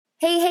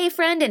Hey,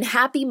 friend, and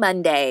happy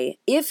Monday.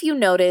 If you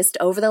noticed,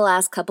 over the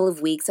last couple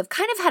of weeks, I've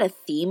kind of had a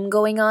theme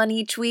going on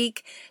each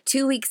week.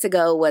 2 weeks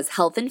ago was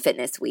Health and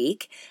Fitness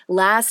Week.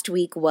 Last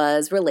week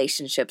was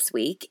Relationships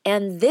Week.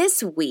 And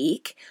this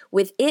week,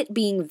 with it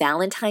being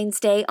Valentine's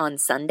Day on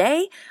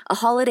Sunday, a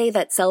holiday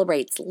that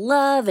celebrates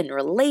love and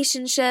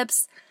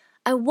relationships,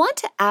 I want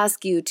to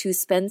ask you to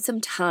spend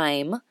some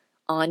time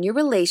on your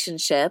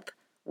relationship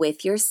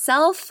with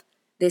yourself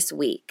this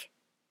week.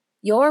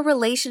 Your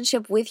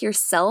relationship with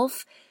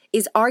yourself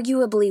is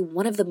arguably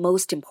one of the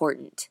most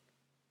important.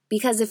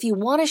 Because if you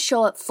want to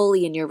show up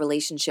fully in your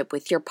relationship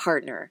with your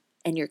partner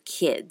and your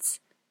kids,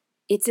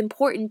 it's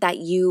important that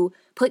you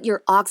put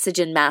your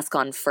oxygen mask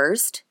on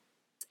first,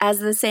 as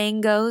the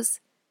saying goes,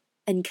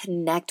 and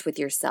connect with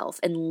yourself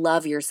and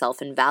love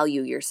yourself and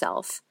value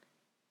yourself.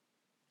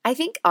 I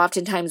think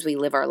oftentimes we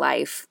live our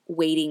life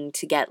waiting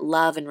to get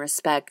love and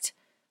respect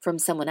from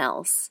someone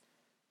else.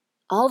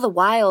 All the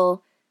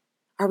while,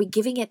 are we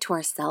giving it to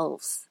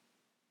ourselves?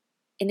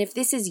 And if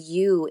this is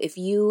you, if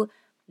you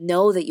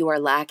know that you are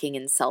lacking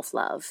in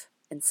self-love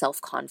and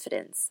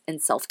self-confidence and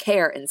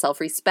self-care and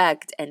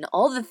self-respect and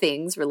all the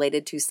things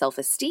related to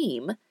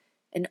self-esteem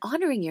and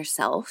honoring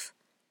yourself,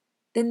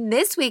 then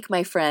this week,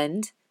 my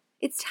friend,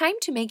 it's time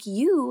to make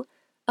you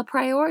a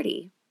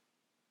priority.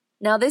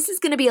 Now, this is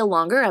going to be a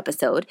longer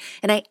episode,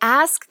 and I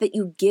ask that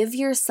you give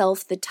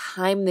yourself the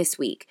time this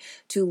week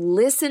to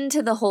listen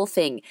to the whole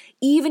thing,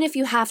 even if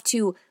you have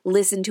to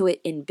listen to it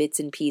in bits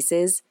and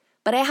pieces.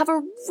 But I have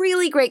a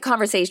really great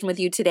conversation with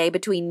you today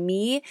between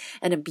me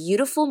and a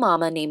beautiful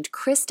mama named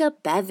Krista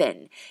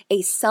Bevan,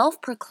 a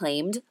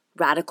self-proclaimed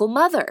radical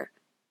mother.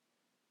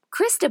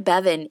 Krista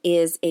Bevan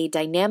is a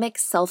dynamic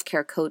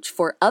self-care coach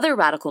for other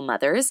radical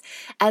mothers,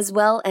 as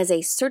well as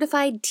a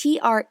certified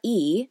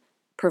TRE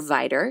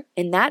provider,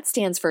 and that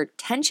stands for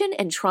Tension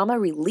and Trauma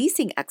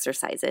Releasing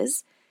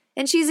Exercises,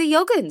 and she's a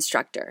yoga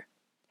instructor.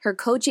 Her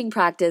coaching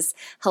practice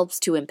helps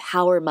to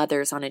empower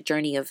mothers on a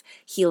journey of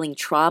healing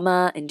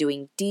trauma and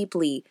doing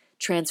deeply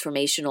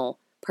transformational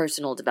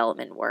personal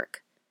development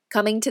work.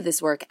 Coming to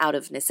this work out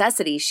of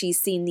necessity,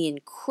 she's seen the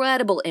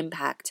incredible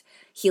impact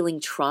healing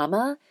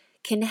trauma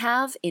can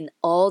have in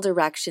all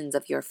directions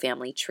of your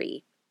family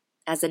tree.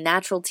 As a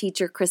natural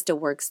teacher, Krista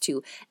works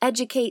to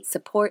educate,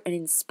 support, and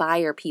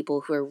inspire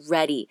people who are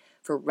ready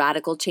for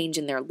radical change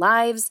in their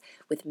lives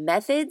with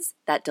methods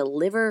that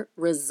deliver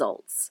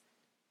results.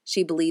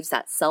 She believes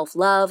that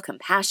self-love,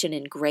 compassion,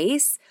 and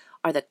grace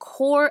are the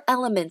core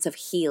elements of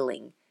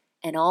healing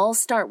and all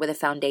start with a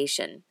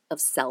foundation of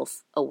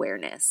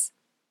self-awareness.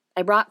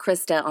 I brought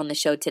Krista on the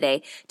show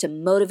today to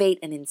motivate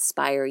and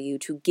inspire you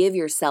to give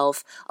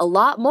yourself a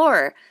lot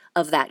more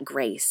of that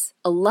grace,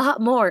 a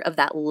lot more of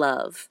that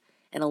love,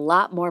 and a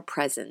lot more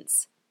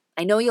presence.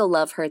 I know you'll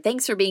love her.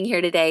 Thanks for being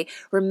here today.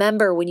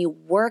 Remember, when you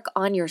work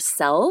on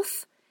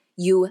yourself,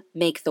 you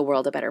make the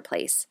world a better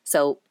place.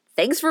 So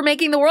thanks for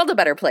making the world a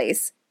better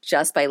place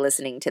just by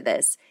listening to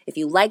this. If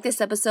you like this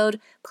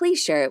episode,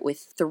 please share it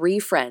with 3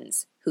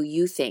 friends who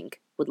you think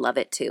would love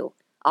it too.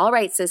 All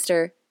right,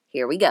 sister,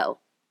 here we go.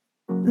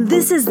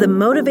 This is the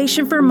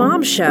Motivation for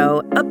Moms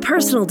Show, a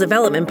personal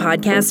development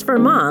podcast for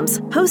moms,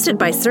 hosted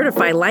by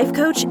certified life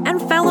coach and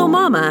fellow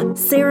mama,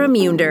 Sarah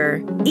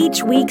Munder.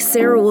 Each week,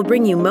 Sarah will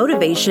bring you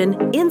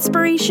motivation,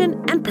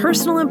 inspiration, and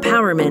personal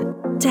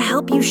empowerment to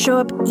help you show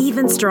up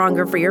even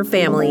stronger for your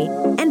family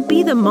and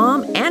be the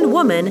mom and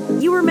woman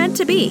you were meant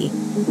to be.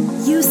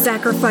 You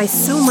sacrifice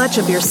so much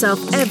of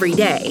yourself every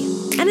day,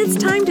 and it's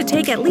time to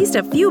take at least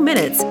a few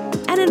minutes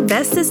and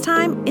invest this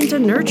time into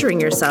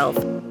nurturing yourself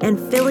and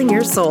filling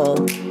your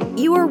soul.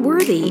 You are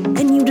worthy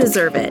and you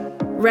deserve it.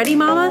 Ready,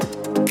 mama?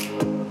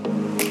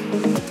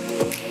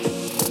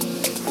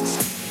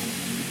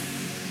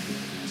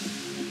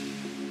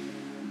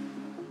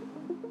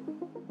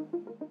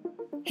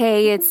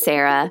 Hey, it's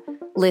Sarah.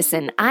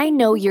 Listen, I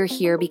know you're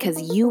here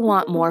because you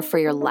want more for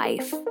your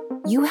life.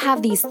 You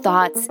have these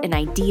thoughts and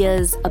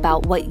ideas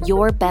about what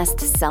your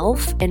best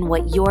self and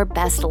what your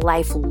best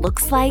life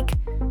looks like,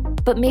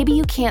 but maybe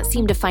you can't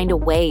seem to find a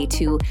way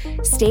to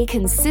stay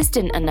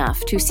consistent enough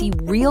to see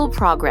real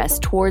progress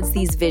towards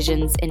these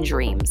visions and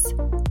dreams.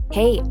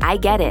 Hey, I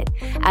get it.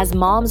 As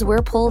moms,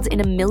 we're pulled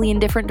in a million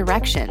different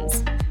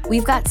directions.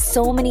 We've got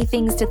so many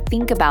things to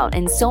think about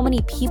and so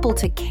many people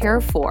to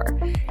care for.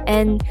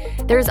 And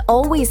there's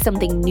always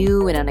something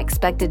new and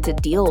unexpected to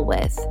deal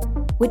with,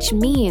 which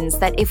means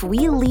that if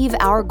we leave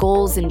our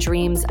goals and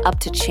dreams up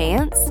to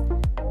chance,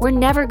 we're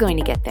never going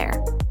to get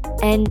there.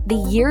 And the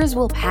years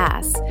will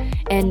pass,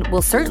 and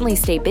we'll certainly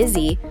stay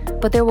busy,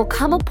 but there will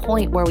come a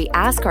point where we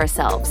ask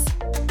ourselves,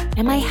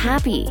 am I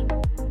happy?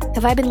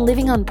 Have I been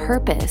living on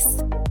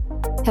purpose?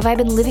 Have I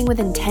been living with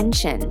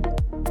intention?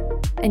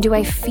 And do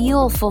I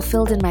feel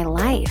fulfilled in my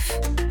life?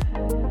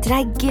 Did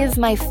I give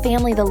my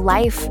family the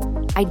life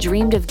I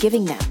dreamed of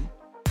giving them?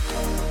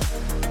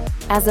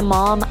 As a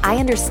mom, I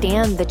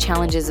understand the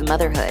challenges of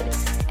motherhood,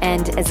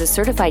 and as a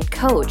certified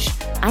coach,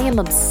 I am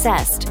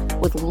obsessed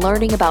with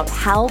learning about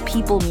how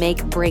people make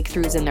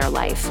breakthroughs in their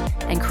life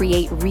and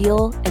create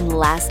real and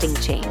lasting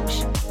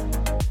change.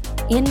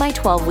 In my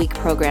 12-week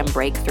program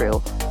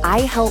Breakthrough, I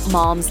help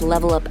moms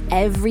level up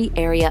every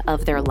area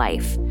of their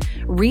life,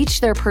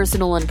 reach their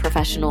personal and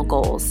professional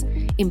goals,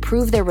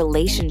 improve their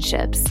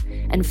relationships,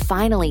 and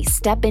finally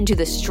step into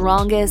the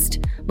strongest,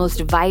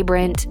 most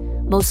vibrant,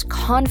 most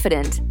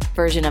confident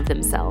version of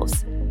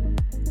themselves.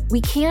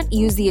 We can't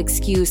use the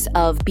excuse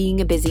of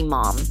being a busy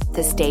mom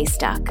to stay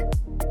stuck.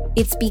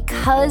 It's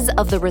because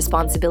of the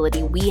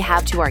responsibility we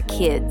have to our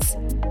kids,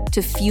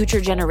 to future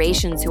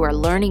generations who are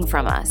learning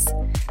from us,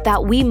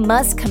 that we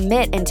must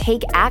commit and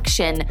take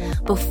action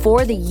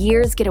before the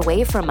years get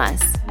away from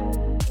us.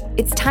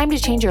 It's time to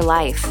change your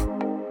life.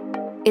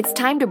 It's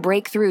time to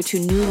break through to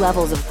new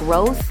levels of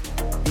growth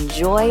and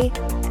joy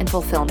and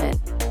fulfillment.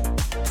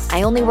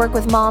 I only work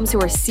with moms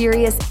who are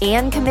serious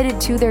and committed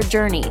to their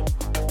journey.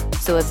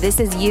 So if this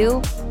is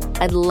you,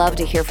 I'd love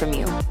to hear from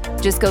you.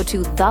 Just go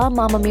to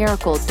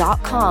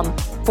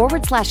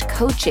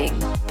themamamiracle.com/coaching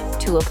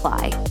to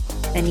apply.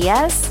 And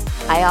yes,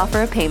 I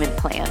offer a payment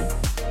plan.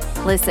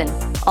 Listen,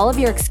 all of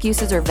your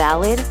excuses are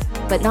valid,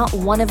 but not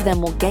one of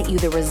them will get you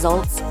the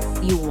results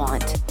you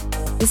want.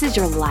 This is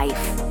your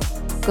life.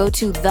 Go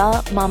to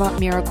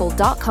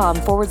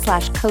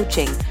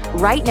themamamiracle.com/coaching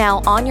right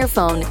now on your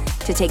phone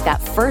to take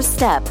that first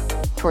step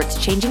towards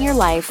changing your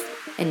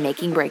life and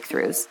making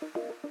breakthroughs.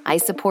 I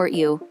support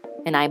you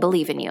and I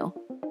believe in you.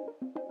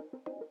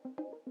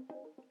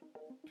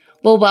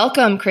 Well,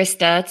 welcome,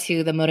 Krista,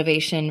 to the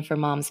Motivation for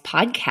Moms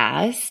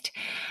podcast.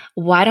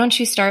 Why don't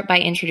you start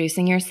by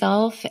introducing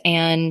yourself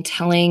and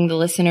telling the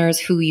listeners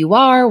who you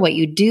are, what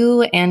you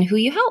do, and who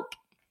you help?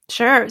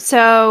 Sure.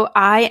 So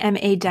I am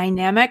a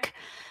dynamic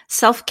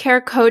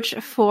self-care coach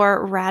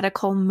for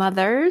radical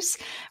mothers.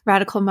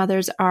 Radical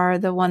mothers are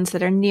the ones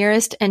that are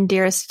nearest and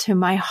dearest to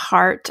my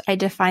heart. I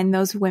define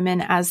those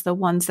women as the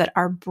ones that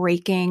are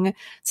breaking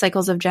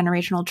cycles of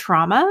generational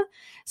trauma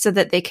so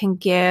that they can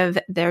give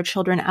their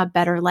children a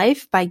better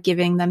life by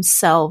giving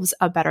themselves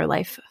a better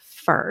life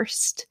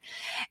first.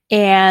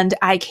 And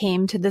I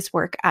came to this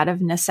work out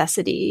of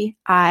necessity.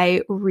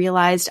 I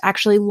realized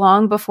actually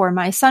long before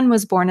my son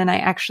was born and I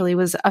actually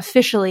was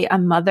officially a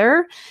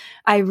mother,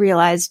 I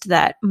realized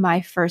that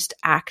my first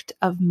act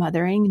of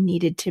mothering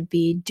needed to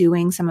be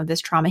doing some of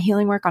this trauma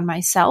healing work on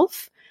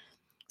myself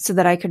so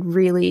that I could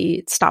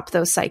really stop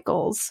those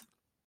cycles.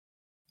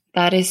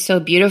 That is so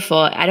beautiful.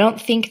 I don't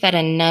think that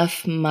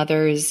enough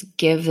mothers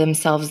give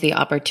themselves the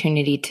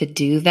opportunity to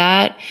do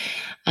that.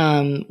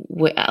 A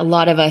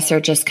lot of us are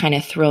just kind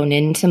of thrown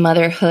into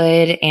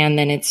motherhood and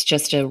then it's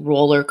just a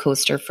roller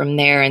coaster from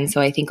there. And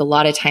so I think a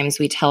lot of times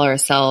we tell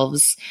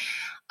ourselves,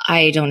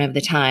 I don't have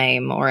the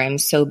time, or I'm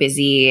so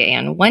busy,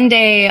 and one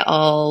day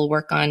I'll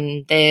work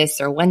on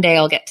this, or one day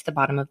I'll get to the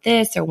bottom of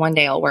this, or one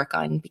day I'll work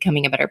on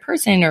becoming a better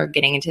person or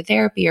getting into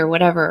therapy or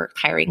whatever,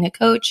 hiring a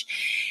coach.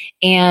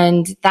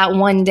 And that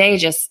one day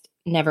just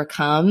never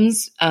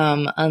comes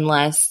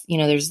unless,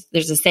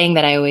 there's a saying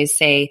that I always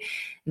say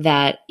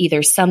that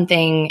either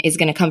something is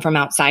going to come from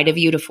outside of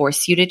you to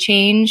force you to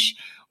change,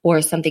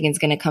 or something is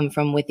going to come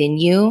from within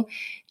you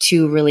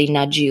to really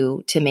nudge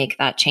you to make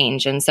that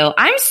change. And so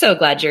I'm so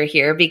glad you're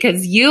here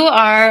because you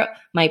are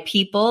my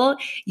people.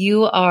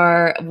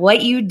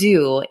 What you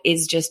do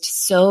is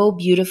just so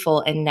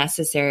beautiful and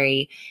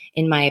necessary,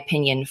 in my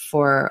opinion,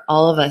 for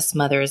all of us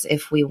mothers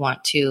if we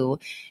want to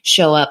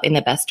show up in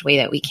the best way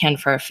that we can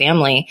for our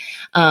family.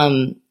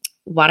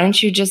 Why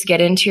don't you just get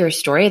into your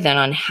story then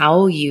on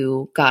how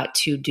you got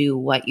to do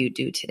what you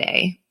do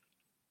today?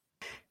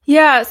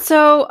 Yeah.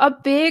 So a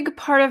big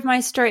part of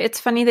my story,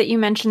 it's funny that you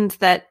mentioned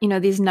that,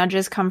 these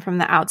nudges come from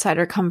the outside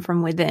or come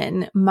from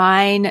within.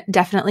 Mine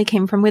definitely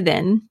came from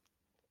within.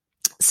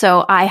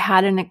 So I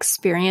had an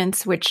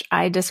experience which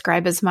I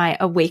describe as my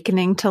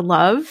awakening to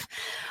love,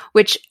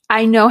 which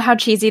I know how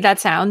cheesy that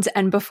sounds.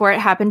 And before it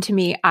happened to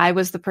me, I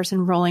was the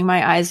person rolling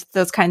my eyes at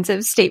those kinds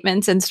of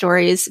statements and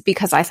stories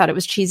because I thought it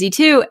was cheesy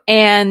too.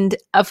 And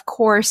of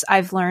course,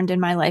 I've learned in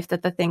my life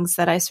that the things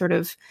that I sort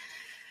of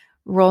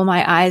roll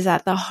my eyes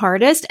at the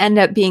hardest end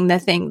up being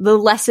the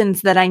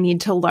lessons that I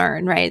need to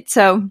learn, right?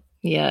 So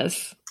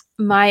yes,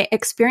 my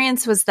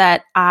experience was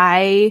that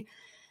I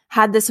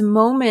had this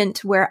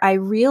moment where I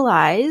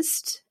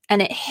realized,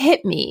 and it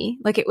hit me,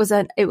 like it was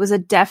a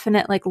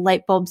definite like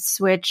light bulb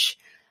switch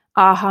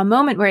aha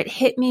moment where it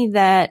hit me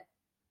that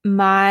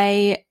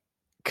my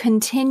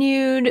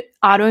continued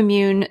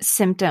autoimmune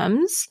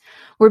symptoms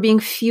were being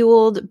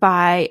fueled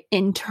by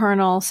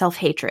internal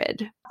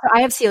self-hatred. So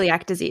I have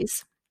celiac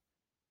disease,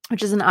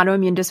 which is an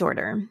autoimmune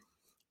disorder.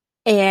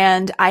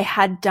 And I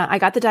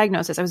got the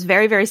diagnosis. I was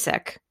very, very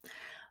sick.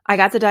 I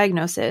got the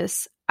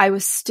diagnosis. I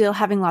was still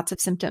having lots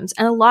of symptoms.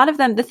 And a lot of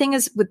them, the thing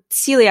is with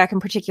celiac in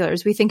particular,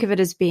 is we think of it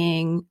as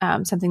being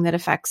something that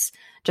affects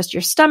just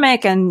your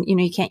stomach and,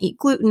 you can't eat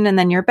gluten and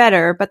then you're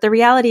better. But the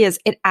reality is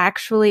it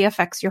actually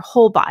affects your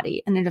whole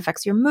body and it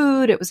affects your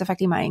mood. It was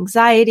affecting my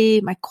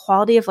anxiety. My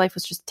quality of life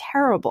was just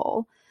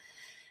terrible.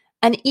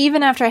 And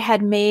even after I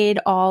had made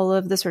all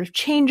of the sort of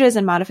changes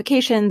and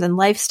modifications and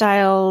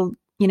lifestyle,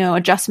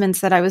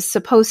 adjustments that I was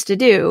supposed to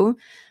do,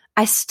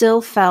 I still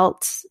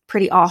felt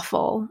pretty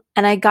awful.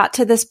 And I got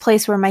to this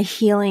place where my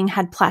healing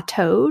had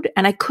plateaued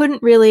and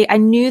I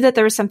knew that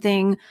there was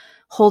something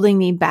holding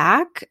me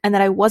back and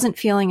that I wasn't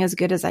feeling as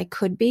good as I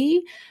could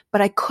be,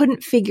 but I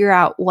couldn't figure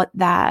out what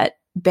that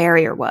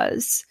barrier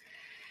was.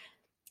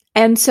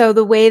 And so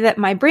the way that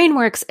my brain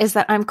works is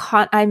that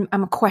I'm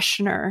a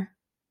questioner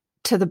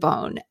to the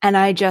bone. And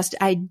I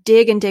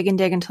dig and dig and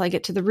dig until I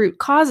get to the root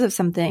cause of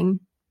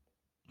something.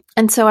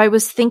 And so I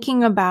was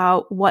thinking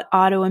about what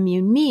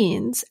autoimmune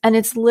means. And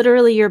it's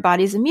literally your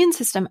body's immune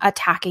system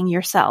attacking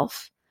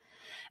yourself.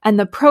 And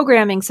the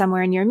programming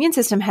somewhere in your immune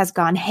system has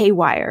gone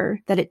haywire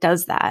that it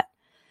does that.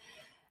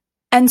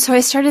 And so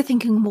I started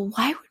thinking, well,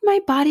 why would my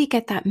body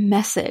get that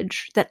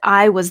message that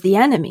I was the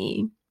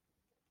enemy?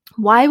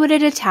 Why would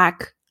it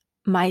attack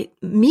my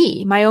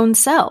own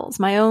cells,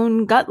 my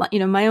own gut,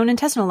 my own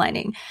intestinal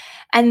lining?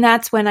 And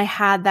that's when I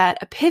had that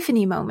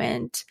epiphany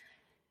moment,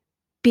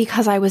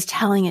 because I was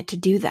telling it to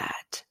do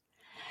that.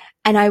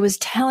 And I was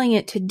telling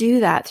it to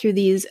do that through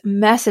these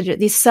messages,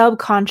 these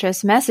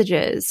subconscious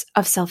messages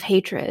of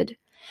self-hatred.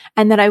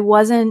 And that I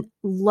wasn't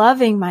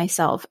loving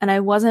myself and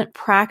I wasn't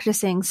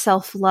practicing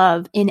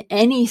self-love in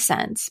any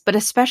sense, but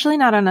especially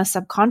not on a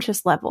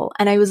subconscious level.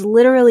 And I was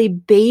literally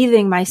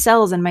bathing my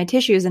cells and my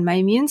tissues and my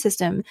immune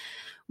system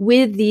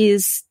with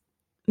these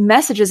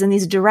messages and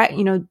these direct,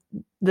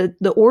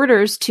 the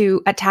orders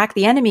to attack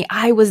the enemy.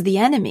 I was the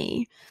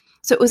enemy.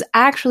 So it was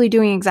actually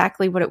doing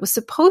exactly what it was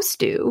supposed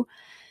to.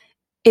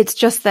 It's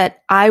just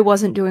that I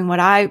wasn't doing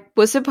what I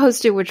was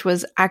supposed to, which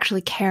was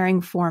actually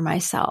caring for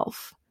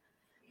myself.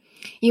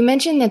 You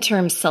mentioned the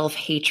term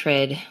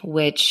self-hatred,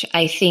 which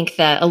I think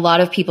that a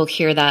lot of people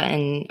hear that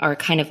and are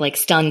kind of like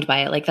stunned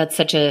by it. Like, that's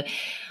such a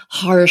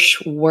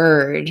harsh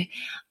word.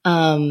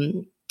 How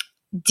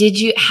did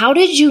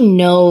you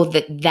know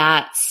that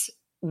that's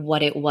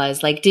what it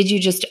was? Like, did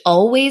you just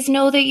always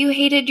know that you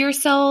hated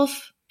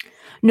yourself?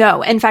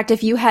 No. In fact,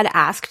 if you had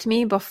asked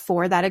me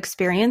before that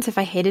experience if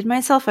I hated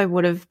myself, I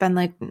would have been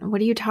like,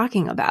 what are you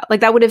talking about?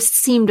 Like, that would have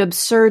seemed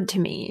absurd to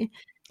me.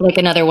 Like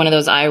another one of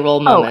those eye roll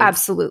moments. Oh,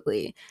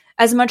 absolutely.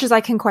 As much as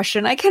I can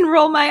question, I can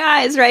roll my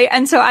eyes, right?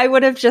 And so I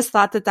would have just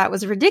thought that that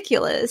was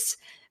ridiculous.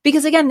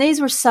 Because again,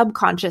 these were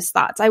subconscious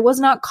thoughts. I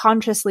was not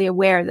consciously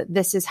aware that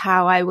this is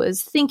how I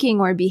was thinking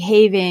or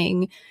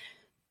behaving.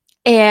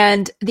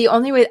 And the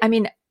only way,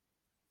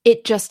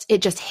 it just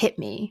hit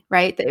me,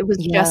 right? It was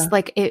just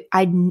like,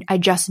 I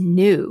just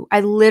knew.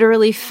 I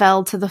literally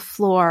fell to the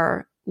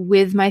floor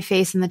with my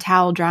face in the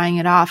towel, drying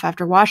it off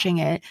after washing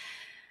it.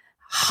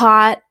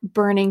 Hot,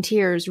 burning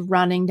tears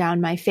running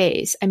down my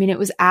face. It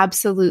was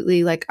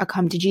absolutely like a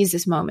come to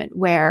Jesus moment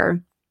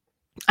where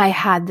I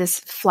had this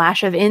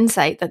flash of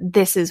insight that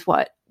this is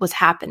what was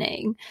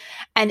happening.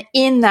 And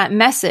in that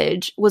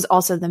message was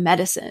also the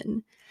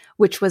medicine,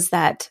 which was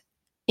that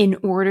in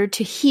order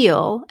to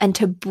heal and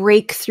to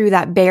break through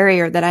that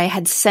barrier that I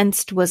had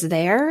sensed was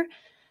there,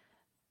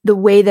 the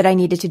way that I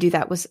needed to do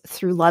that was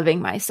through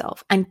loving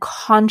myself and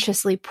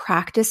consciously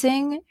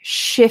practicing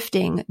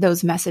shifting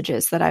those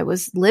messages that I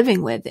was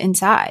living with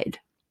inside.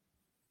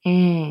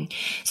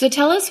 So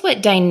tell us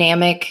what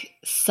dynamic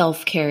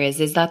self-care is.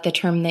 Is that the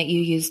term that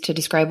you use to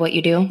describe what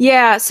you do?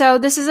 Yeah. So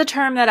this is a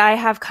term that I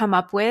have come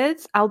up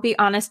with. I'll be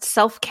honest.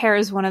 Self-care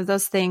is one of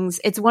those things.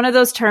 It's one of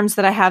those terms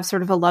that I have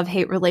sort of a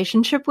love-hate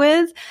relationship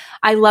with.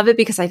 I love it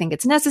because I think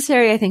it's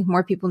necessary. I think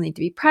more people need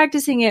to be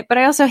practicing it, but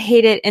I also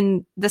hate it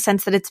in the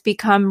sense that it's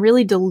become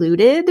really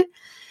diluted.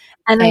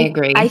 And I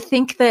agree. I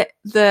think that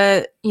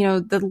the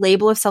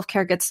label of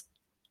self-care gets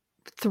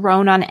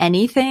thrown on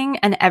anything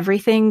and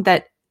everything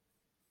that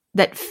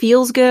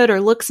feels good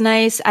or looks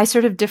nice. I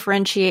sort of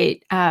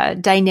differentiate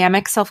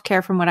dynamic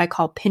self-care from what I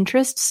call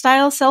Pinterest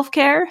style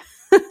self-care.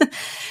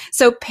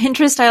 So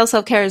Pinterest style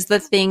self-care is the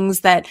things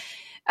that,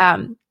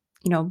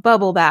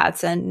 bubble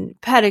baths and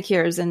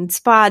pedicures and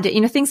spa,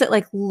 things that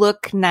like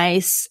look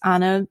nice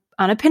on a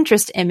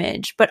Pinterest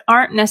image, but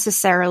aren't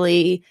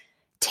necessarily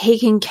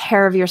taking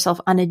care of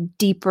yourself on a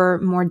deeper,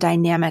 more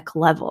dynamic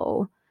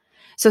level.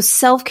 So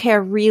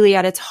self-care really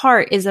at its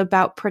heart is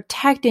about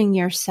protecting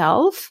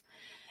yourself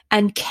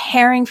and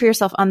caring for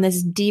yourself on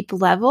this deep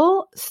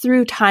level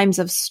through times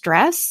of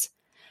stress.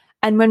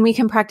 And when we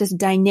can practice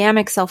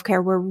dynamic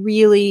self-care, we're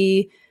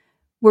really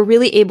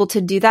able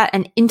to do that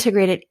and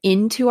integrate it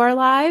into our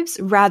lives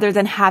rather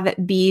than have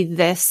it be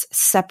this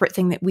separate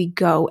thing that we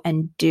go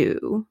and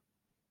do.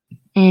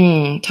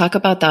 Talk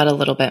about that a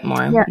little bit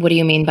more. Yeah. What do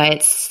you mean by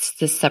it's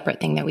this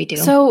separate thing that we do?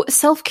 So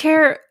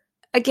self-care,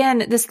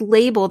 again, this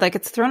label that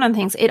gets thrown on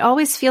things, it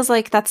always feels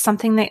like that's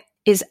something that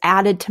is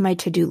added to my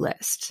to-do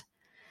list.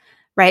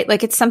 Right?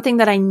 Like it's something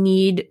that I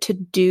need to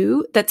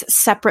do that's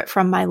separate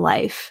from my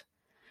life,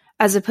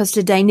 as opposed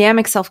to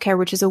dynamic self-care,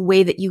 which is a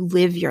way that you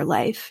live your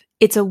life.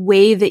 It's a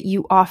way that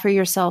you offer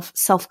yourself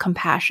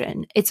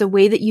self-compassion. It's a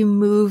way that you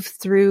move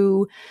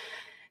through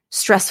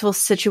stressful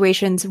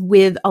situations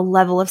with a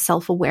level of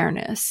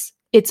self-awareness.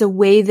 It's a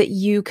way that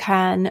you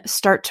can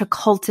start to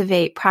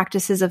cultivate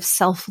practices of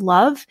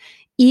self-love,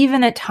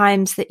 even at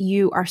times that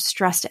you are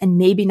stressed and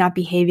maybe not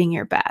behaving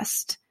your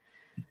best.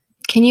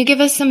 Can you give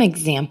us some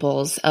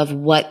examples of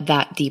what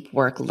that deep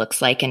work looks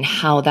like and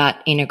how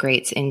that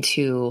integrates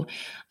into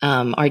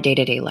our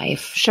day-to-day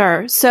life?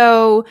 Sure.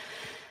 So,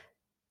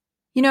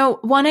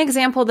 one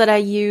example that I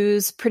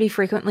use pretty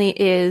frequently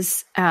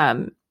is,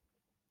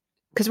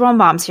 because we're all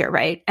moms here,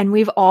 right? And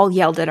we've all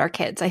yelled at our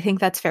kids. I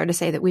think that's fair to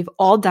say that we've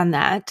all done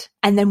that.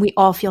 And then we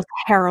all feel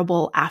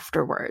terrible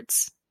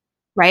afterwards,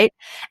 right?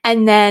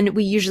 And then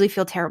we usually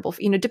feel terrible,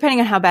 depending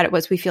on how bad it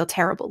was, we feel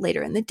terrible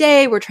later in the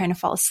day. We're trying to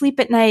fall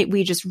asleep at night.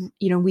 We just,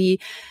 we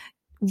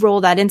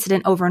roll that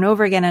incident over and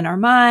over again in our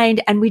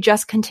mind, and we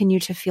just continue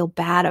to feel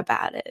bad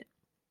about it.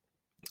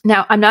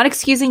 Now, I'm not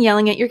excusing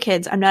yelling at your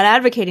kids. I'm not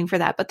advocating for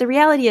that. But the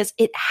reality is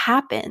it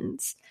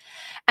happens.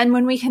 And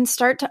when we can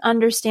start to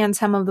understand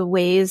some of the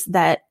ways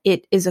that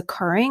it is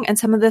occurring and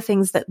some of the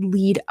things that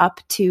lead up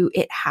to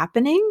it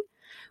happening,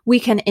 we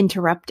can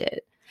interrupt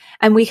it.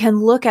 And we can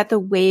look at the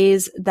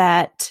ways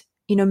that,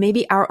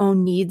 maybe our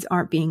own needs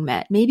aren't being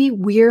met. Maybe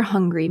we're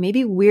hungry.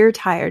 Maybe we're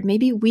tired.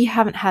 Maybe we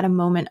haven't had a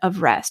moment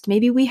of rest.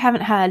 Maybe we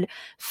haven't had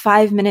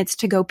 5 minutes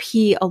to go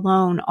pee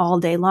alone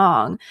all day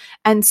long.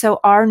 And so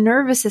our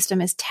nervous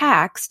system is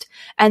taxed.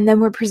 And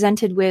then we're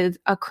presented with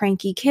a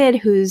cranky kid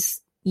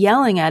who's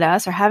yelling at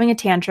us or having a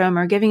tantrum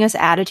or giving us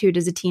attitude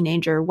as a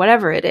teenager,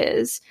 whatever it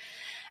is.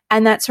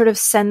 And that sort of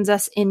sends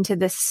us into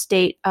this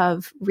state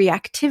of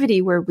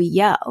reactivity where we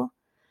yell.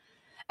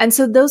 And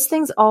so those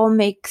things all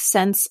make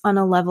sense on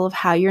a level of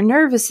how your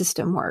nervous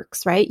system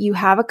works, right? You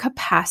have a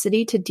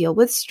capacity to deal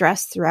with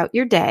stress throughout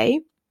your day.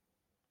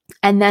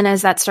 And then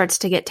as that starts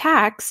to get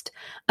taxed,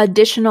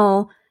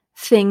 additional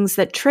things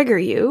that trigger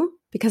you,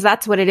 because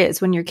that's what it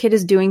is. When your kid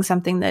is doing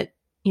something that,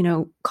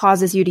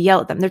 causes you to yell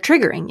at them, they're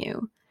triggering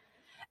you.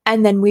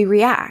 And then we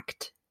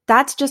react.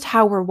 That's just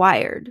how we're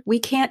wired. We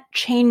can't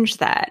change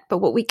that. But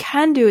what we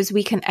can do is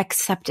we can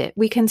accept it.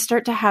 We can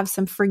start to have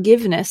some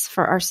forgiveness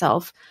for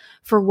ourselves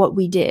for what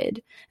we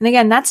did. And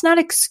again, that's not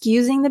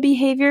excusing the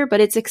behavior,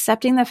 but it's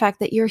accepting the fact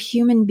that you're a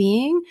human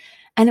being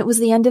and it was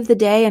the end of the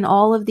day and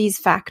all of these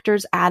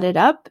factors added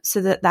up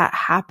so that that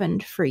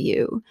happened for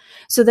you.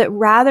 So that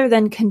rather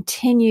than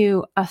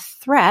continue a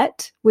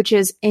threat, which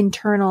is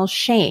internal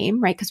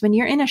shame, right? Because when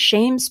you're in a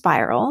shame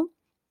spiral,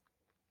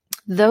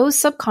 those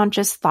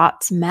subconscious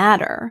thoughts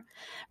matter,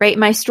 right?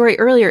 My story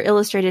earlier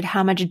illustrated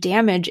how much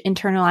damage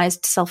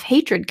internalized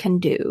self-hatred can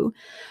do.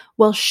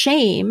 Well,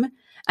 shame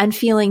and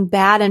feeling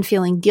bad and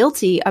feeling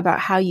guilty about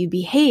how you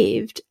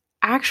behaved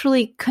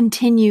actually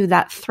continue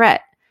that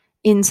threat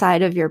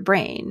inside of your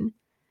brain.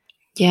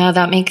 Yeah,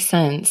 that makes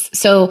sense.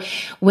 So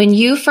when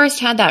you first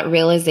had that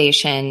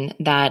realization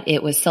that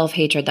it was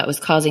self-hatred that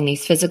was causing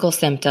these physical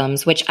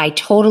symptoms, which I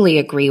totally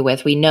agree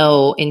with, we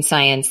know in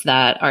science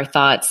that our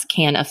thoughts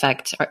can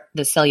affect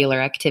the cellular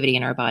activity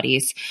in our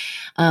bodies.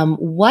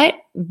 What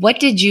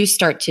did you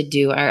start to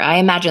do? Or I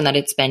imagine that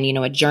it's been,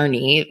 a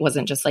journey. It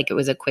wasn't just like it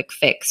was a quick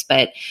fix,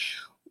 but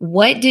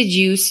what did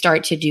you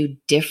start to do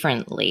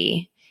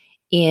differently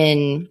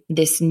in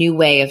this new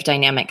way of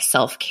dynamic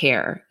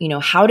self-care?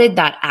 How did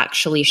that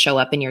actually show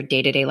up in your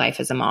day-to-day life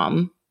as a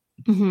mom?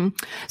 Mm-hmm.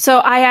 So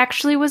I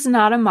actually was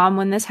not a mom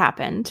when this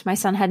happened. My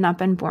son had not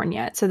been born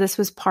yet. So this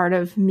was part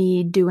of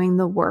me doing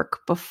the work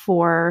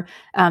before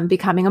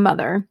becoming a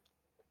mother.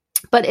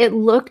 But it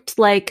looked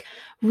like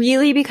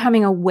really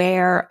becoming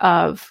aware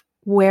of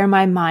where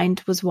my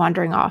mind was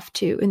wandering off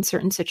to in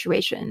certain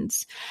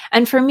situations.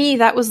 And for me,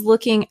 that was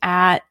looking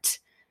at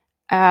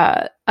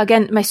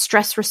again, my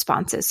stress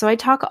responses. So I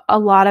talk a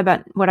lot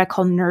about what I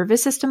call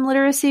nervous system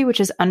literacy, which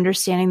is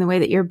understanding the way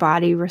that your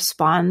body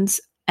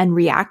responds and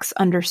reacts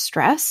under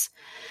stress.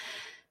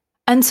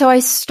 And so I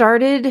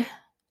started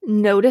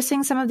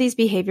noticing some of these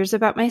behaviors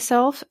about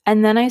myself.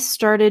 And then I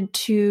started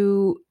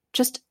to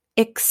just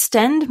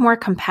extend more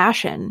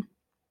compassion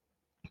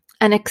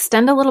and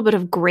extend a little bit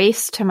of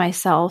grace to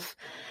myself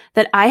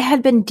that I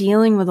had been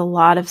dealing with a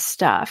lot of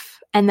stuff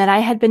and that I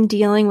had been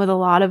dealing with a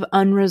lot of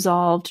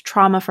unresolved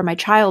trauma from my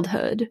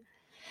childhood,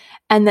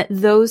 and that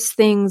those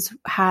things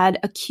had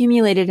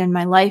accumulated in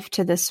my life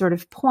to this sort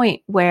of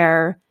point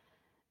where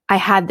I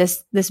had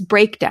this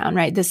breakdown,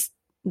 right? This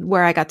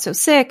where I got so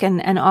sick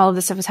and all of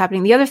this stuff was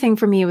happening. The other thing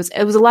for me was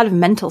it was a lot of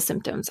mental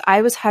symptoms.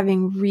 I was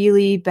having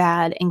really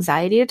bad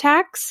anxiety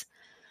attacks.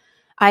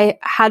 I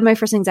had my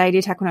first anxiety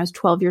attack when I was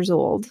 12 years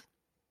old.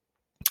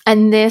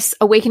 And this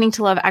awakening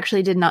to love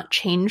actually did not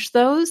change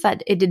those,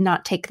 that it did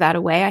not take that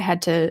away. I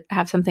had to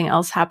have something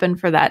else happen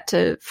for that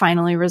to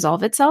finally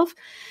resolve itself,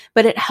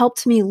 but it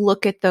helped me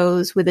look at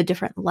those with a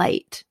different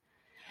light.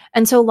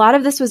 And so a lot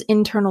of this was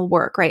internal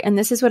work, right? And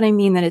this is what I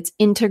mean, that it's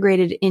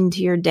integrated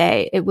into your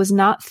day. It was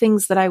not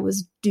things that I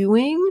was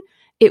doing.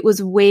 It was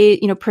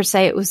per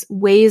se, it was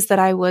ways that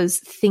I was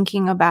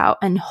thinking about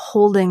and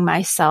holding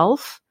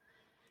myself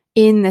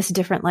in this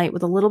different light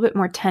with a little bit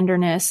more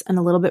tenderness and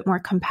a little bit more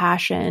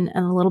compassion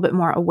and a little bit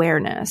more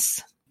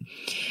awareness.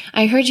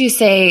 I heard you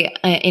say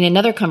in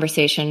another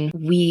conversation,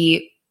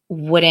 we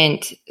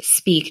wouldn't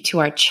speak to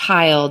our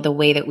child the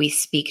way that we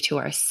speak to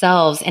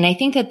ourselves. And I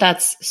think that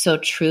that's so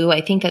true. I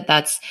think that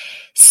that's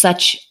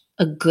such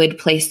a good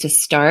place to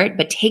start,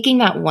 but taking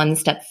that one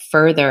step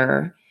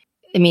further,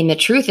 I mean, the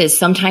truth is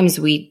sometimes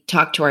we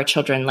talk to our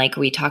children like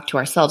we talk to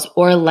ourselves,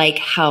 or like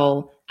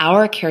how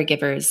our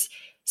caregivers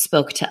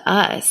spoke to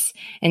us.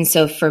 And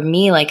so for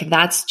me, like,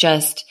 that's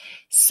just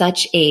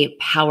such a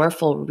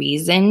powerful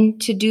reason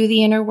to do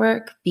the inner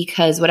work,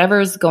 because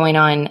whatever's going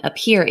on up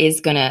here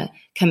is going to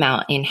come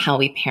out in how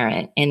we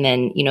parent. And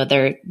then,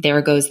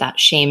 there goes that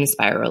shame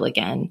spiral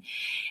again.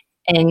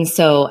 And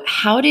so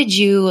how did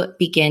you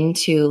begin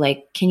to,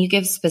 can you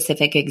give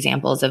specific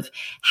examples of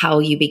how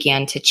you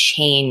began to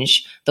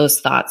change those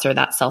thoughts or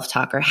that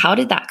self-talk, or how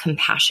did that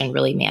compassion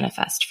really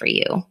manifest for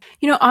you?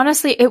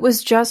 Honestly, it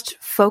was just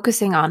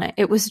focusing on it.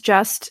 It was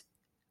just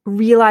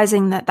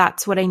realizing that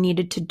that's what I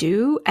needed to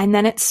do. And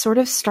then it sort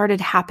of started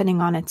happening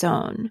on its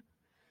own,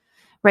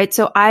 right?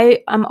 So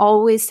I am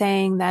always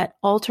saying that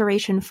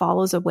alteration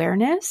follows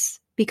awareness,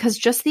 because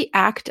just the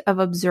act of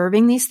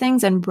observing these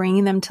things and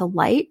bringing them to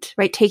light,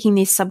 right, taking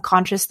these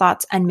subconscious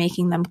thoughts and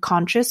making them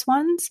conscious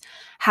ones,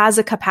 has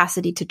a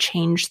capacity to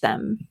change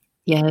them.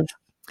 Yes.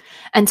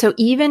 And so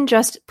even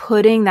just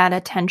putting that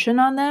attention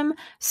on them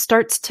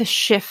starts to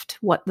shift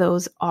what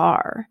those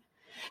are.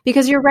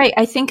 Because you're right.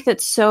 I think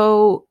that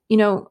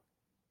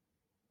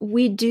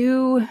we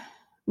do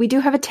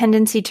have a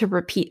tendency to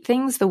repeat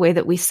things the way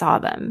that we saw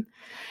them.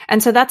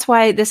 And so that's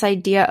why this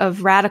idea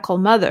of radical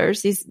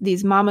mothers,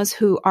 these mamas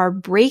who are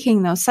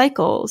breaking those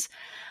cycles,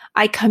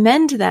 I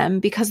commend them,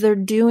 because they're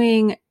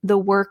doing the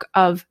work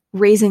of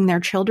raising their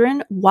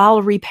children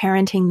while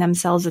reparenting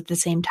themselves at the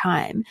same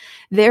time.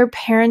 They're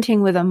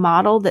parenting with a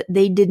model that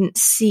they didn't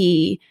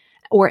see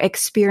or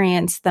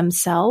experience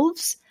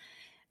themselves.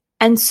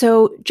 And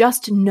so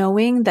just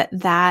knowing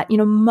that,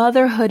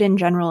 motherhood in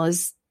general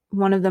is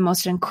one of the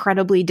most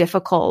incredibly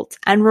difficult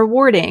and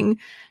rewarding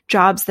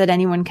jobs that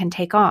anyone can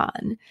take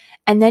on.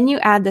 And then you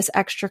add this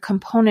extra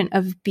component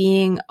of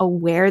being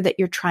aware that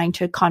you're trying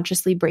to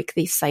consciously break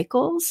these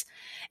cycles.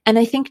 And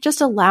I think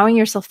just allowing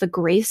yourself the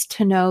grace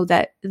to know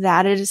that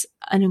that is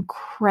an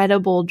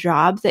incredible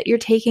job that you're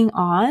taking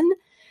on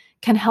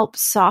can help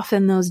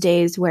soften those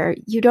days where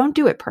you don't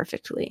do it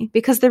perfectly.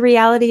 Because the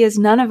reality is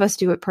none of us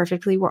do it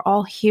perfectly. We're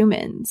all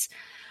humans.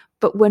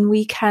 But when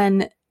we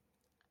can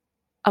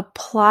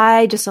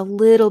apply just a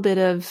little bit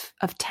of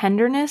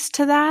tenderness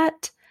to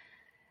that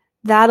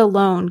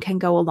alone can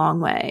go a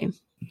long way.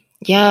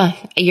 Yeah,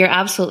 you're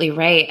absolutely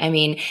right. I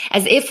mean,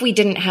 as if we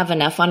didn't have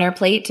enough on our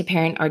plate to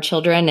parent our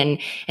children, and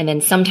then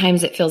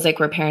sometimes it feels like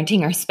we're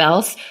parenting our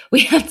spouse,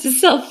 we have to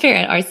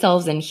self-parent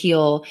ourselves and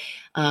heal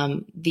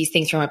these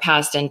things from our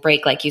past and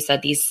break, like you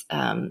said, these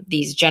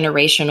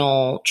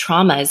generational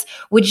traumas.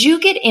 Would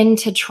you get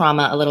into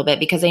trauma a little bit?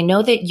 Because I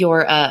know that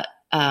you're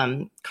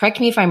correct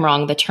me if I'm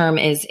wrong, the term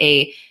is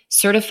a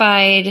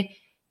certified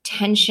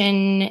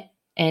tension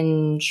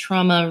and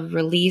trauma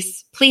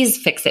release. Please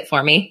fix it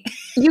for me.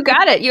 You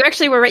got it. You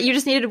actually were right. You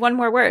just needed one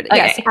more word. Okay.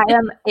 Yes, I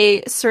am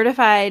a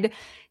certified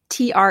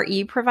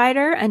TRE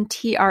provider, and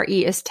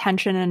TRE is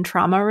tension and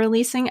trauma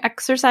releasing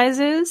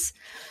exercises.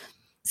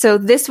 So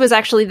this was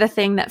actually the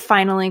thing that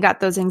finally got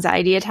those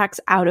anxiety attacks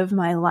out of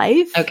my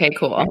life. Okay,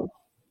 cool.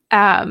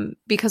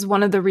 Because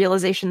one of the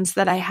realizations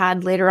that I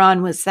had later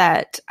on was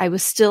that I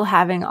was still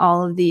having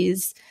all of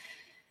these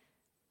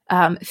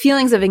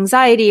feelings of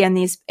anxiety and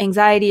these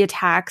anxiety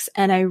attacks.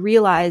 And I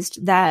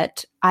realized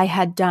that I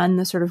had done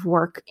the sort of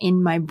work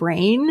in my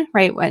brain,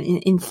 right,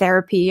 in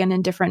therapy and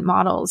in different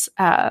models,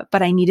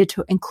 but I needed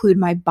to include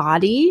my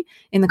body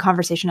in the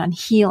conversation on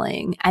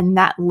healing. And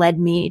that led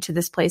me to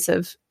this place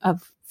of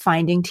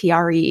finding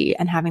TRE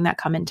and having that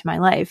come into my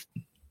life.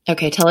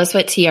 Okay, tell us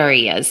what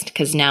TRE is,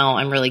 because now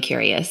I'm really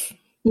curious.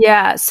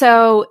 Yeah,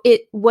 so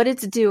what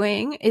it's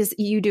doing is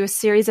you do a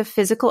series of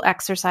physical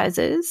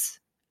exercises,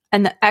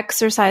 and the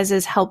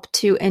exercises help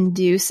to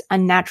induce a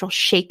natural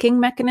shaking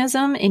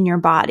mechanism in your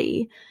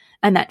body.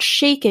 And that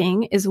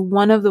shaking is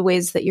one of the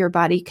ways that your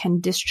body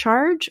can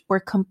discharge or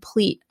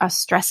complete a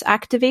stress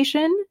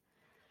activation.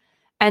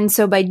 And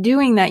so by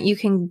doing that, you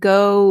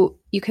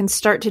can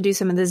start to do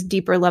some of this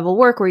deeper level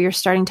work where you're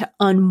starting to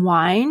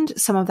unwind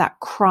some of that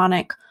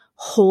chronic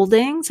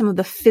holding, some of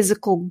the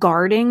physical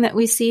guarding that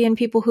we see in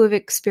people who have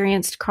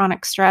experienced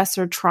chronic stress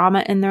or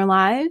trauma in their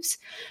lives,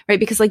 right?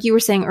 Because like you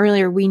were saying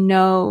earlier, we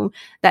know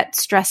that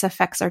stress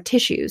affects our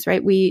tissues,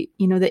 right?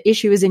 The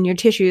issue is in your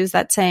tissues.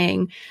 That's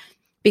saying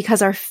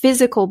because our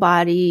physical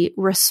body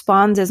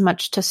responds as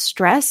much to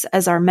stress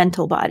as our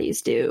mental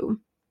bodies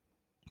do.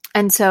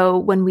 And so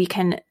when we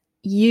can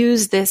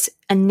use this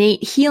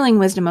innate healing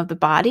wisdom of the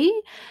body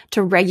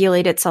to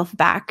regulate itself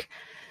back,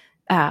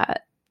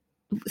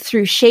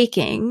 through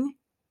shaking,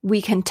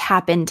 we can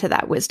tap into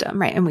that wisdom,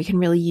 right? And we can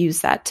really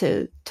use that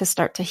to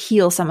start to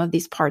heal some of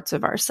these parts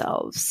of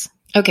ourselves.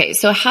 Okay,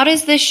 so how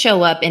does this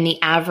show up in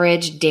the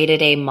average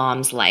day-to-day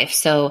mom's life?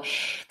 So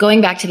going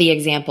back to the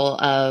example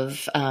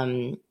of,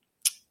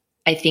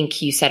 I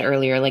think you said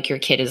earlier, like your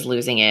kid is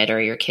losing it,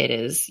 or your kid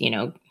is,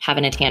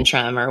 having a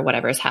tantrum or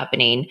whatever is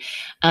happening,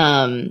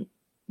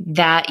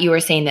 that you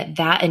were saying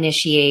that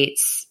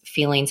initiates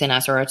feelings in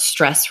us, or a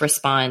stress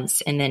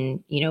response. And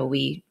then,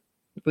 we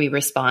we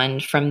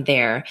respond from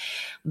there.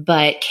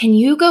 But can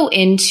you go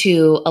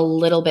into a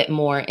little bit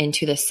more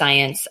into the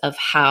science of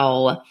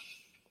how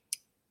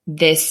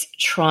this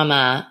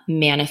trauma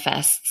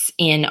manifests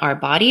in our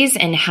bodies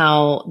and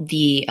how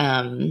the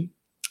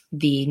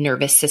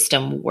nervous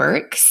system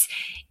works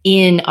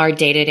in our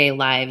day-to-day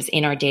lives,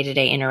 in our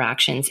day-to-day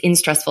interactions, in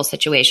stressful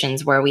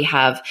situations where we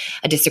have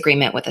a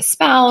disagreement with a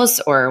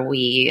spouse, or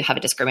we have a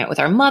disagreement with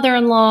our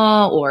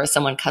mother-in-law, or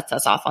someone cuts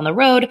us off on the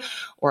road,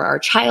 or our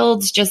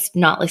child's just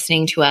not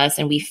listening to us,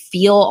 and we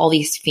feel all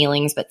these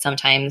feelings, but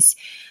sometimes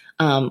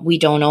we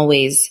don't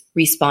always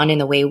respond in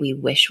the way we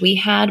wish we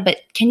had. But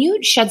can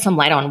you shed some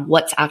light on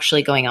what's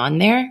actually going on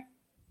there?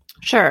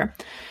 Sure.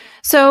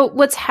 So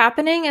what's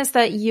happening is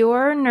that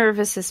your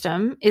nervous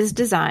system is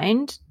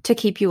designed to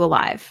keep you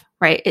alive,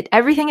 right?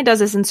 Everything it does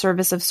is in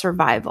service of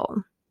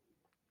survival.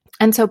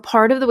 And so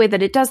part of the way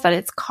that it does that,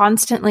 it's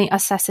constantly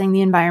assessing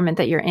the environment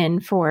that you're in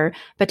for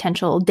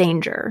potential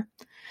danger.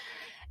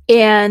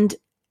 And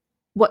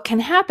what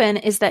can happen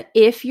is that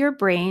if your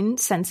brain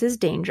senses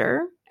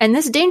danger, and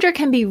this danger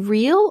can be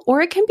real or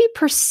it can be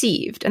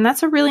perceived, and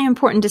that's a really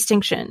important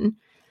distinction.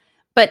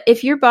 But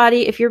if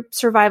your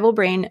survival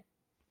brain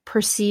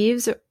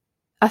perceives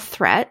a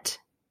threat,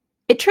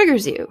 it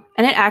triggers you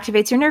and it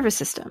activates your nervous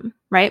system,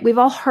 right? We've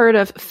all heard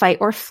of fight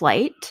or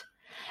flight,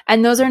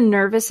 and those are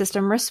nervous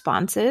system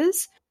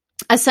responses.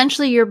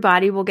 Essentially, your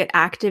body will get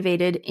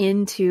activated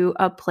into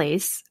a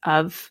place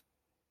of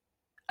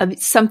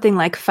something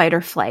like fight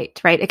or flight,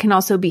 right? It can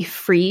also be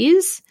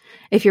freeze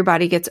if your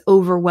body gets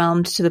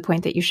overwhelmed to the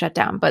point that you shut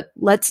down. But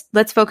let's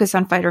focus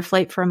on fight or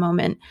flight for a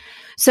moment.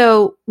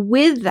 So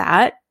with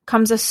that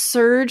comes a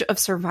surge of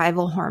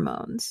survival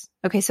hormones.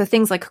 Okay, so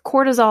things like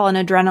cortisol and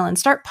adrenaline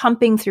start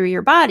pumping through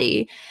your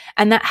body,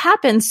 and that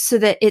happens so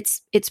that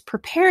it's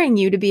preparing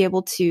you to be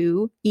able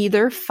to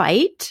either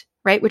fight,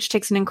 right, which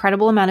takes an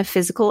incredible amount of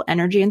physical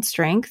energy and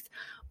strength,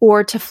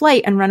 or to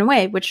flight and run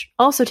away, which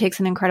also takes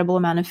an incredible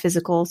amount of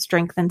physical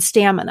strength and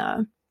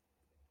stamina.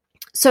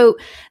 So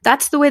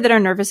that's the way that our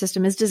nervous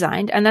system is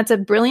designed, and that's a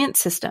brilliant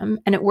system,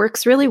 and it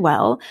works really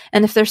well.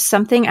 And if there's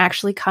something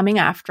actually coming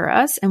after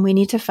us and we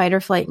need to fight or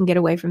flight and get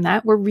away from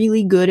that, we're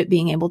really good at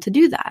being able to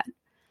do that.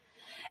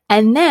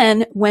 And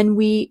then when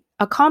we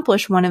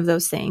accomplish one of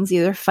those things,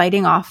 either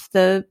fighting off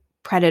the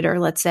predator,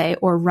 let's say,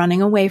 or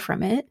running away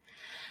from it,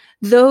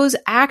 those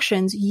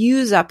actions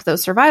use up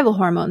those survival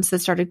hormones that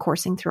started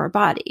coursing through our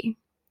body.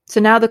 So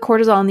now the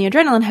cortisol and the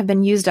adrenaline have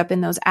been used up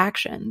in those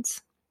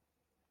actions,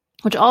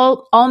 which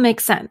all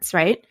makes sense,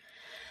 right?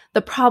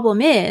 The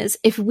problem is,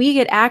 if we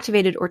get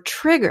activated or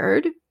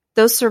triggered,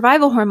 those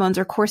survival hormones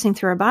are coursing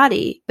through our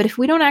body. But if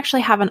we don't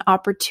actually have an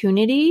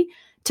opportunity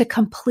to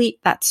complete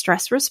that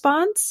stress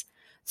response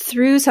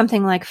through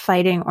something like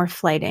fighting or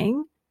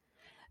flighting,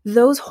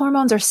 those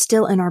hormones are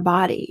still in our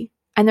body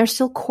and they're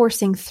still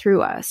coursing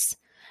through us,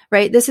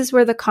 right? This is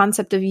where the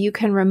concept of you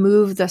can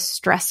remove the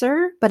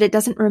stressor, but it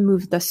doesn't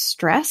remove the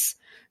stress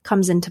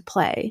comes into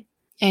play.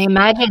 I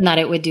imagine that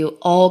it would do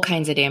all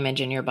kinds of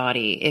damage in your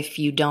body if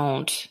you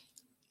don't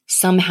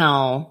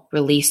somehow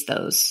release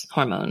those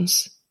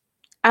hormones.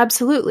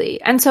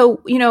 Absolutely. And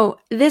so,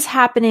 this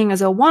happening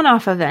as a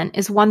one-off event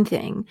is one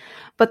thing,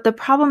 but the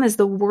problem is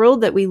the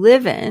world that we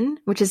live in,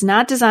 which is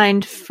not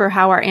designed for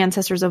how our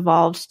ancestors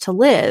evolved to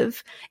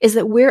live, is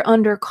that we're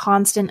under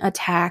constant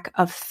attack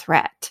of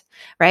threat,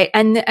 right?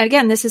 And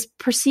again, this is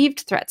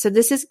perceived threat. So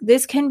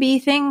this can be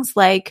things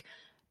like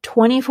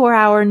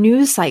 24-hour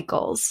news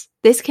cycles.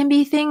 This can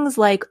be things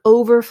like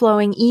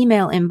overflowing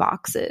email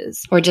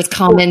inboxes. Or just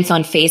comments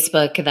on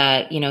Facebook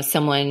that,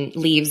 someone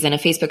leaves in a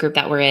Facebook group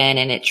that we're in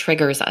and it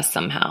triggers us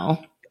somehow.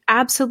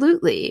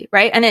 Absolutely.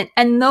 Right.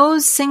 And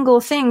those single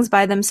things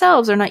by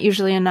themselves are not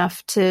usually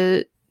enough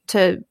to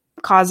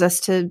cause us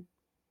to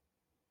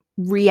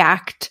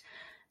react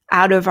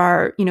out of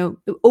our,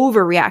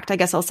 overreact, I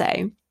guess I'll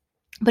say.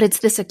 But it's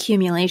this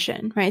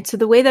accumulation, right? So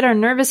the way that our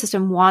nervous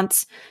system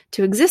wants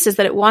to exist is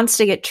that it wants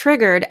to get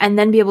triggered and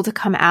then be able to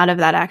come out of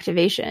that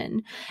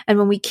activation. And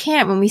when we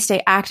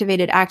stay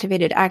activated,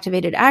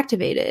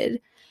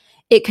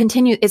 it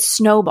continues, it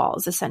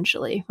snowballs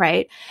essentially,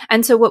 right?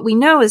 And so what we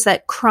know is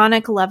that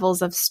chronic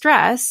levels of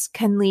stress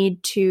can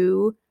lead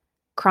to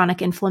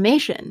chronic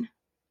inflammation.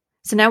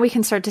 So now we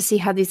can start to see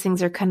how these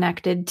things are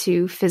connected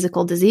to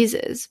physical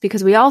diseases,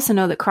 because we also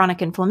know that chronic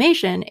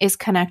inflammation is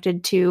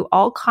connected to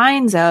all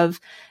kinds of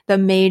the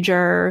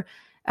major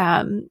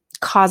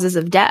causes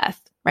of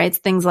death, right?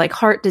 Things like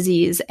heart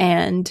disease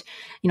and,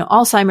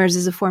 Alzheimer's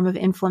is a form of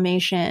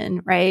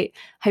inflammation, right?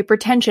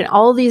 Hypertension,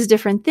 all these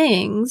different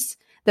things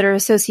that are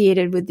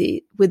associated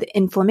with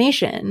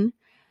inflammation,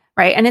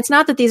 right? And it's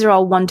not that these are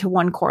all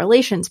one-to-one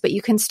correlations, but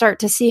you can start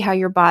to see how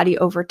your body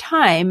over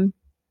time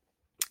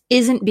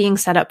isn't being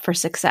set up for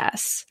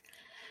success.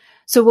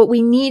 So what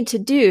we need to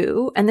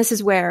do, and this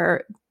is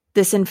where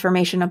this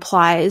information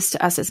applies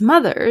to us as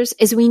mothers,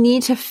 is we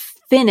need to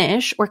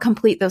finish or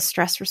complete those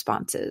stress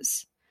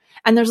responses.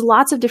 And there's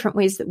lots of different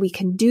ways that we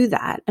can do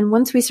that. And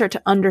once we start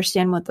to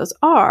understand what those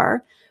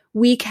are,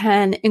 we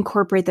can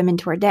incorporate them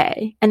into our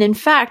day. And in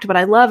fact, what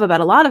I love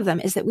about a lot of them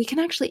is that we can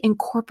actually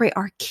incorporate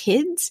our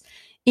kids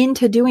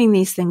into doing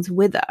these things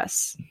with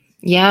us.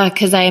 Yeah,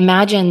 because I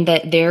imagine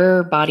that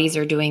their bodies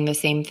are doing the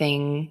same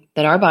thing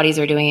that our bodies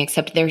are doing,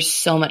 except they're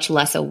so much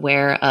less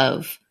aware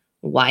of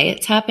why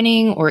it's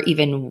happening or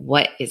even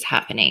what is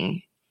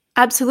happening.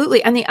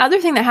 Absolutely. And the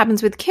other thing that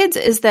happens with kids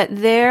is that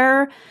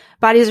their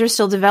bodies are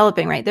still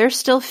developing, right? They're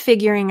still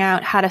figuring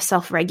out how to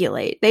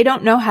self-regulate. They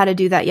don't know how to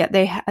do that yet.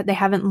 They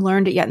haven't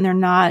learned it yet, and they're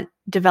not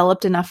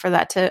developed enough for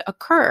that to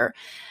occur.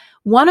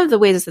 One of the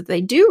ways that they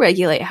do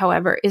regulate,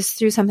 however, is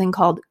through something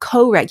called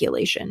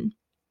co-regulation.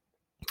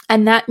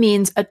 And that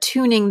means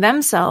attuning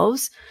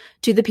themselves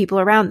to the people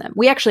around them.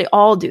 We actually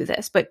all do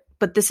this, but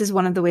this is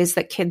one of the ways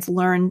that kids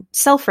learn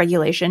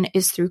self-regulation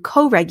is through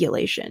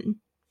co-regulation.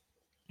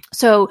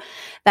 So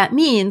that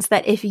means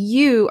that if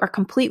you are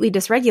completely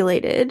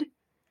dysregulated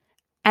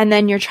and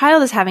then your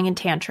child is having a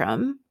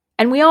tantrum,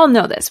 and we all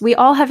know this, we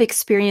all have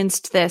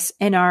experienced this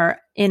in our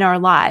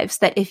lives,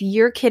 that if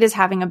your kid is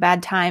having a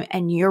bad time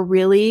and you're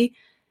really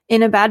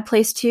in a bad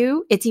place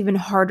too, it's even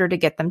harder to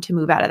get them to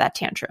move out of that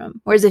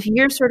tantrum. Whereas if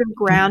you're sort of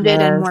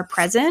grounded and more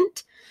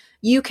present,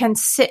 you can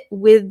sit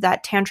with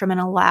that tantrum and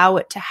allow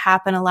it to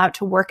happen, allow it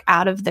to work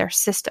out of their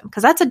system.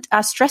 Because that's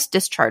a stress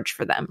discharge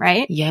for them,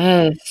 right?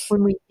 Yes.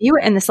 When we view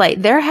it in this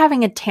light, they're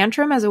having a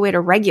tantrum as a way to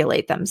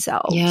regulate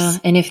themselves. Yeah.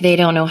 And if they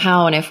don't know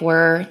how, and if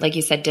we're, like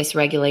you said,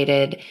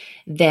 dysregulated,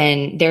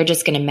 then they're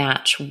just going to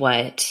match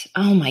what,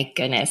 oh my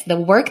goodness, the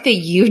work that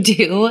you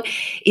do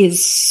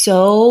is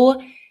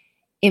so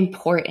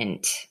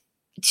important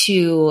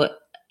to,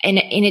 and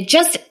it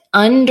just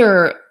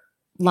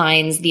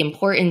underlines the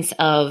importance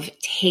of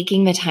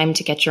taking the time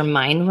to get your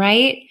mind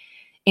right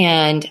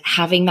and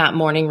having that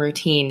morning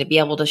routine to be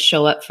able to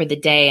show up for the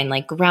day and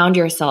like ground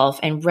yourself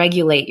and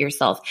regulate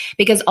yourself.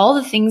 Because all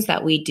the things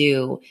that we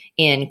do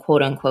in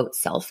quote unquote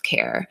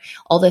self-care,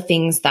 all the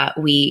things that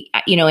we,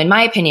 in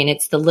my opinion,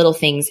 it's the little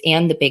things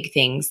and the big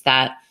things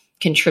that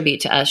contribute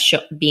to us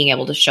being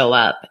able to show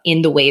up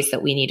in the ways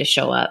that we need to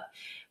show up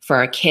for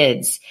our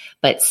kids.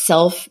 But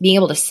being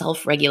able to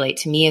self-regulate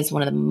to me is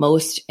one of the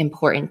most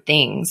important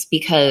things,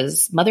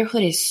 because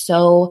motherhood is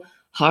so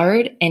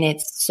hard and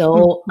it's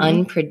so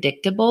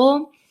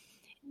unpredictable.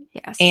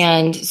 Yes.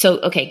 And so,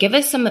 okay, give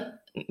us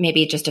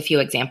maybe just a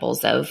few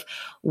examples of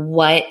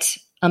what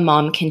a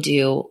mom can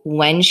do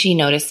when she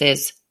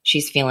notices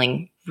she's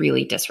feeling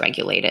really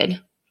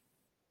dysregulated.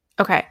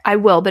 Okay, I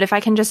will. But if I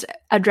can just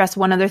address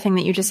one other thing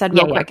that you just said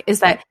real quick,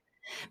 is that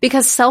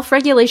because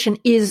self-regulation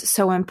is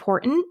so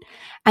important.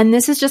 And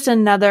this is just I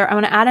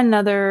want to add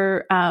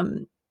another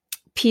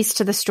piece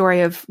to the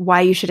story of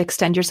why you should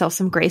extend yourself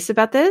some grace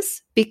about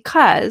this.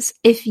 Because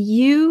if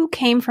you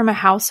came from a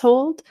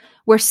household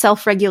where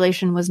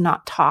self-regulation was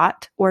not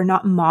taught or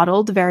not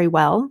modeled very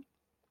well,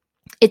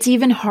 it's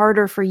even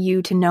harder for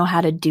you to know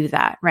how to do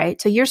that, right?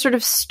 So you're sort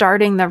of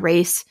starting the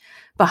race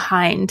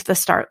behind the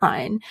start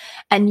line,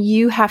 and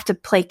you have to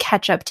play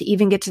catch up to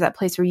even get to that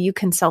place where you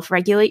can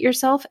self-regulate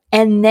yourself.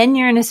 And then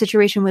you're in a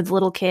situation with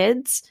little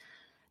kids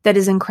that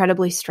is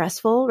incredibly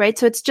stressful, right?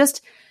 So it's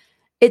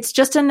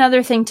just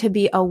another thing to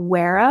be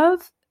aware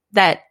of,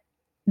 that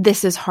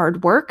this is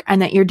hard work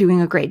and that you're doing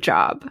a great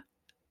job,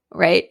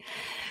 right?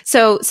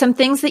 So some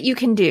things that you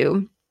can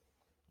do,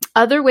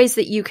 other ways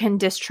that you can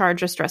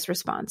discharge a stress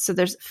response. So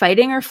there's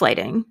fighting or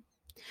flighting.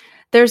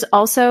 There's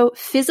also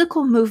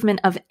physical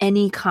movement of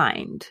any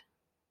kind.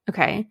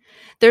 Okay.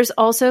 There's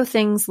also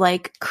things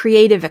like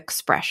creative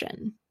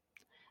expression.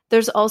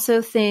 There's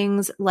also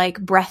things like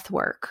breath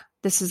work.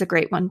 This is a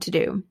great one to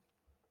do.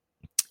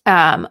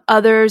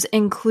 Others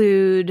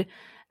include,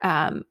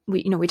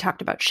 we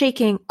talked about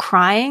shaking.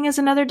 Crying is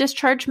another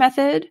discharge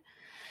method.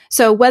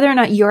 So whether or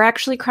not you're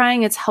actually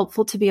crying, it's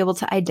helpful to be able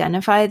to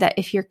identify that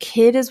if your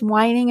kid is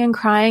whining and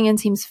crying and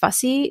seems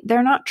fussy,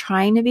 they're not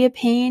trying to be a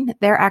pain.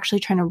 They're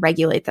actually trying to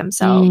regulate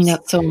themselves.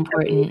 That's so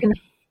important.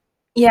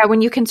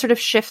 When you can sort of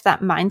shift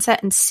that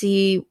mindset and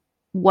see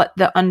what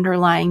the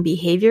underlying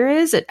behavior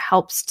is, it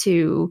helps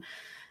to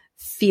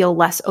feel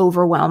less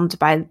overwhelmed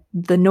by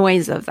the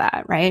noise of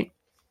that, right?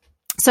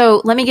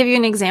 So let me give you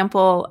an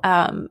example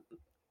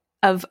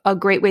of a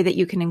great way that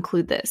you can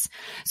include this.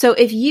 So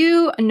if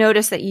you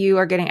notice that you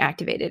are getting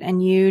activated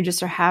and you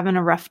just are having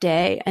a rough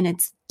day, and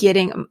it's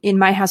getting, in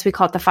my house, we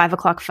call it the 5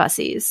 o'clock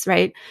fussies,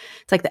 right?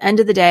 It's like the end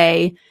of the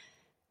day.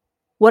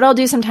 What I'll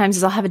do sometimes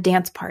is I'll have a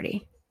dance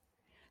party.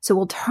 So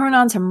we'll turn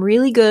on some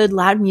really good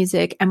loud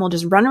music and we'll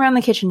just run around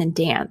the kitchen and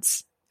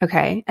dance.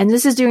 Okay. And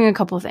this is doing a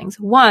couple of things.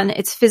 1,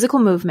 it's physical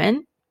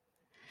movement.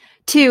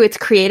 2, it's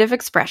creative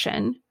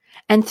expression.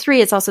 And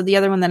 3, it's also the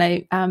other one that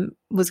I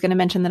was going to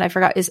mention that I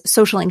forgot, is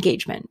social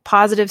engagement,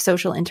 positive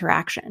social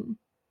interaction.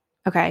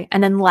 Okay.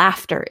 And then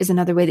laughter is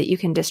another way that you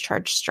can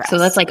discharge stress. So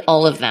that's like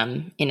all of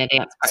them in a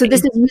dance party. So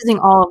this is using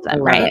all of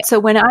them, right? It. So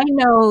when I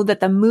know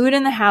that the mood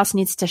in the house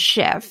needs to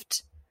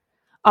shift,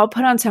 I'll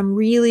put on some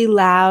really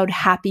loud,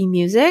 happy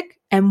music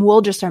and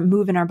we'll just start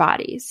moving our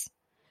bodies,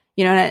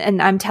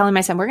 and I'm telling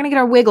my son, we're going to get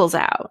our wiggles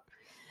out,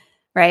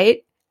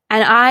 right?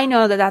 And I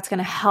know that that's going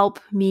to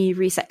help me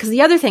reset. Because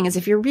the other thing is,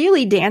 if you're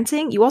really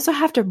dancing, you also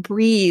have to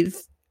breathe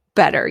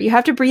better. You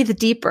have to breathe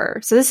deeper.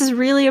 So this is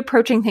really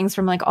approaching things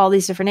from like all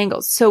these different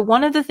angles. So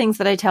one of the things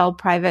that I tell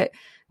private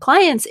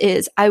clients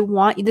is,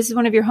 this is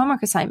one of your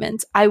homework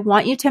assignments. I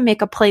want you to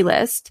make a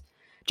playlist.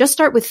 Just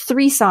start with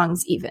 3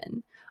 songs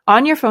even.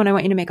 On your phone, I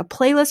want you to make a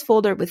playlist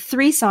folder with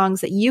 3 songs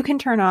that you can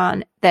turn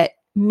on that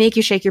make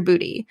you shake your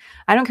booty.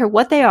 I don't care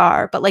what they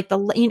are, but like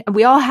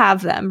we all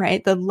have them,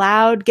 right? The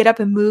loud get up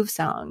and move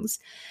songs.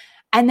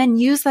 And then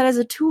use that as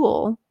a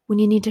tool when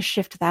you need to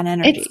shift that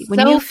energy. It's when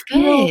so you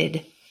feel,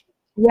 good.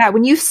 Yeah,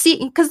 when you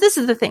see, because this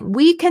is the thing,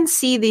 we can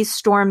see these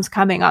storms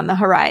coming on the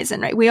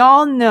horizon, right? We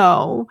all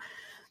know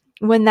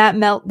when that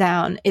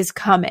meltdown is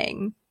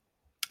coming.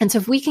 And so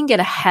if we can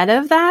get ahead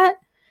of that,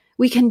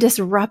 we can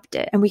disrupt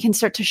it and we can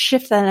start to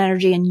shift that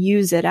energy and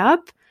use it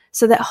up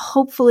so that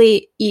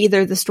hopefully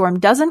either the storm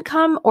doesn't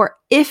come, or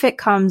if it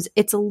comes,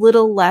 it's a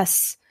little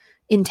less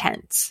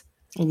intense.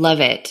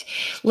 Love it.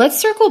 Let's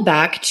circle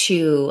back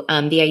to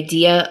the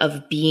idea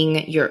of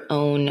being your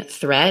own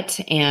threat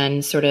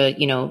and sort of,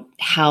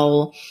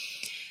 how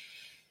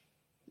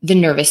the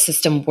nervous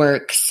system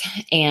works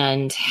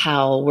and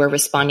how we're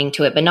responding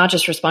to it, but not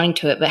just responding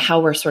to it, but how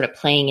we're sort of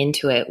playing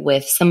into it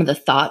with some of the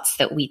thoughts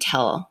that we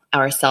tell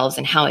ourselves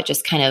and how it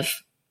just kind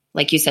of,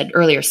 like you said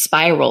earlier,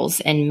 spirals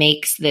and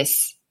makes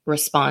this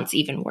response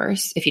even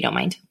worse, if you don't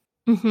mind.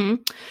 Mm-hmm.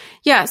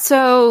 Yeah.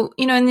 So,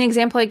 in the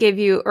example I gave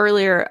you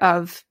earlier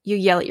of you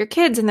yell at your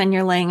kids and then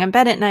you're laying in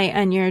bed at night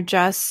and you're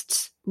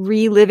just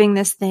reliving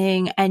this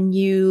thing and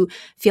you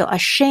feel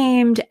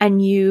ashamed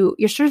and you're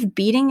sort of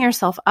beating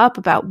yourself up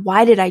about,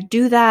 why did I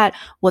do that?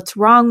 What's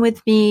wrong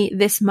with me?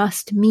 This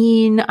must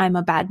mean I'm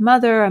a bad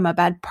mother. I'm a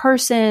bad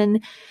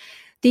person.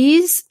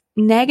 These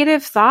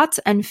negative thoughts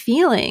and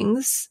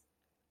feelings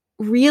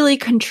really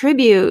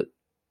contribute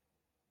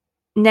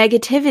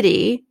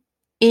negativity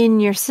in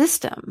your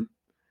system.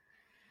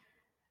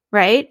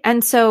 Right?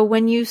 And so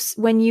when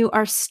you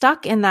are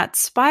stuck in that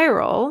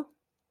spiral,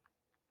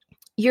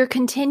 you're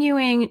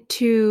continuing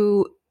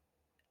to,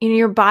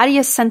 your body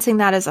is sensing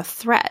that as a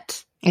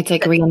threat. It's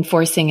like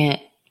reinforcing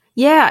it.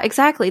 Yeah,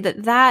 exactly.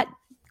 That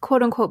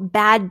quote unquote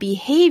bad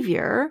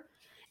behavior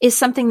is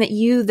something that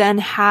you then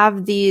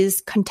have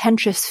these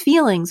contentious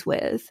feelings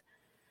with.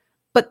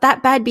 But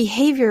that bad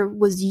behavior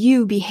was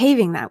you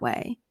behaving that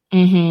way.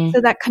 Mm-hmm.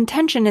 So that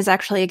contention is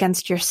actually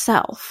against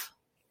yourself.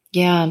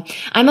 Yeah.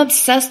 I'm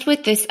obsessed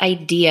with this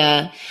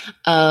idea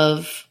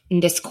of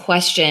this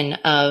question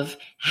of,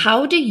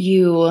 how do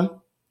you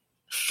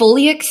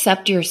fully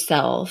accept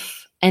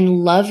yourself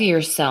and love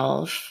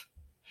yourself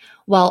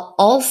while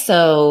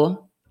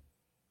also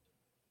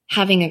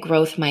having a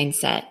growth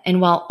mindset and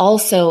while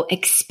also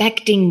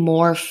expecting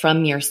more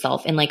from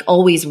yourself and like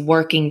always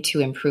working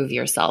to improve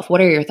yourself?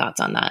 What are your thoughts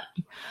on that?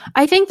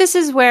 I think this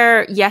is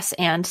where yes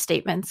and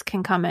statements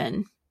can come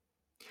in.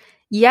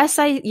 Yes,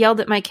 I yelled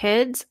at my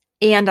kids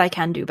and I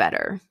can do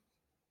better.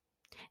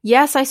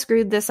 Yes, I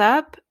screwed this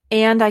up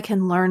and I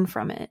can learn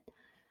from it.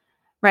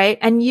 Right?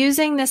 And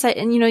using this,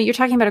 and you're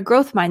talking about a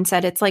growth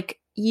mindset. It's like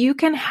you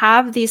can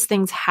have these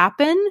things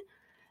happen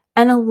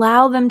and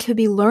allow them to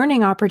be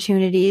learning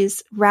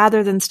opportunities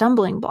rather than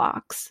stumbling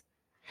blocks.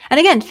 And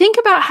again, think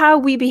about how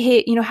we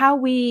behave, what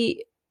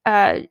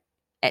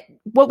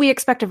we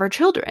expect of our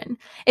children.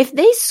 If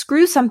they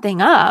screw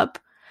something up,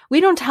 we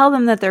don't tell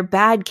them that they're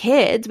bad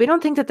kids. We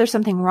don't think that there's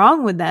something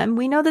wrong with them.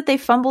 We know that they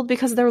fumbled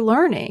because they're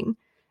learning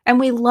and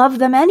we love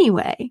them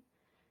anyway.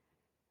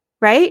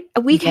 Right?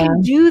 We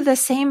can do the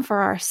same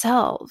for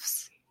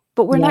ourselves,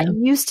 but we're not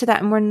used to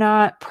that and we're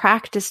not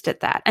practiced at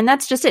that. And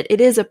that's just it. It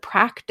is a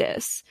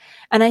practice.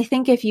 And I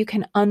think if you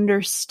can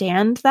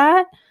understand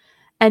that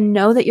and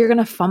know that you're going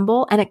to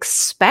fumble and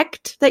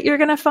expect that you're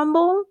going to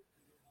fumble,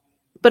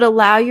 but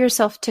allow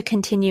yourself to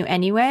continue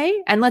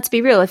anyway. And let's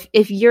be real,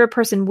 if you're a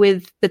person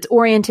that's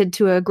oriented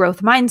to a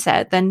growth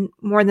mindset, then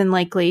more than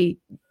likely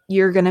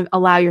you're going to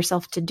allow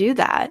yourself to do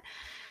that.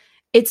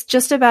 It's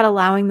just about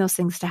allowing those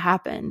things to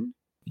happen.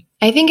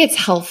 I think it's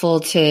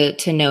helpful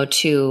to know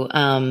too,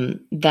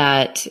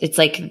 that it's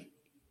like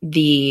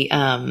the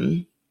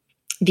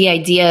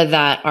idea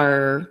that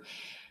our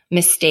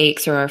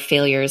mistakes or our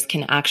failures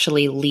can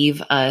actually leave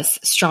us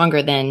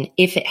stronger than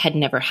if it had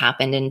never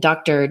happened. And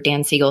Dr.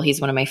 Dan Siegel, he's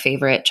one of my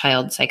favorite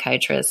child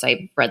psychiatrists.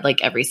 I've read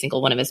like every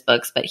single one of his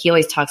books, but he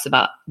always talks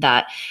about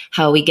that,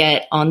 how we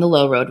get on the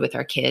low road with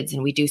our kids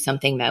and we do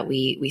something that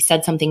we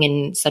said something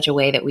in such a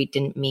way that we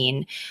didn't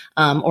mean,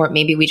 or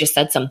maybe we just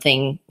said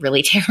something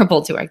really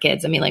terrible to our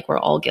kids. I mean, like we're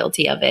all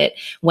guilty of it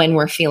when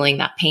we're feeling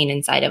that pain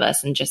inside of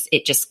us and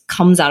it just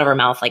comes out of our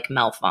mouth like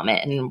mouth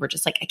vomit. And we're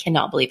just like, I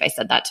cannot believe I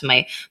said that to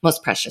my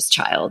most precious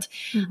child.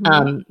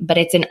 Mm-hmm. But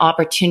it's an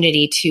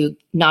opportunity to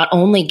not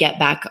only get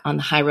back on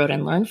the high road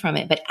and learn from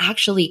it, but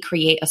actually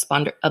create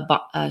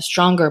a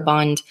stronger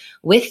bond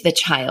with the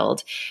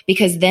child,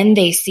 because then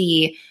they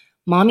see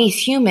mommy's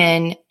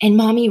human and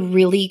mommy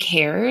really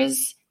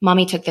cares.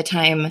 Mommy took the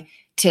time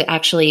to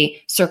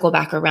actually circle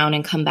back around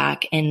and come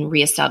back and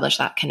reestablish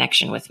that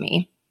connection with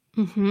me.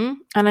 Mm-hmm.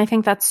 And I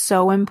think that's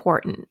so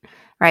important.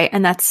 right?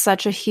 And that's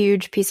such a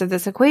huge piece of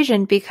this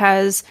equation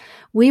because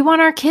we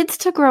want our kids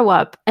to grow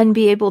up and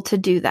be able to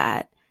do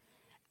that.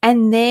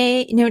 And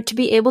they, to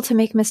be able to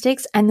make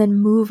mistakes and then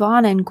move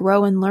on and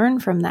grow and learn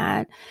from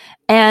that.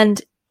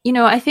 And,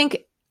 I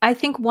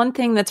think one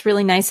thing that's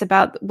really nice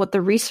about what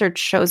the research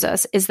shows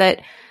us is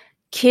that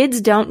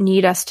kids don't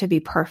need us to be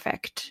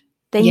perfect.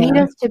 They need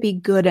us to be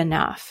good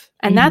enough.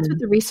 And that's what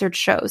the research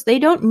shows. They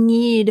don't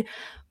need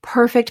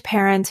perfect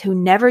parents who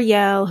never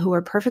yell, who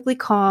are perfectly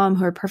calm,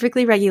 who are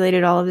perfectly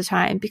regulated all of the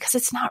time, because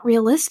it's not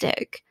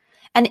realistic.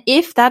 And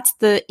if that's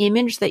the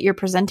image that you're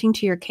presenting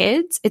to your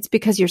kids, it's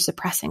because you're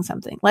suppressing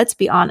something. Let's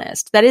be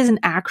honest. That isn't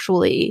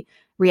actually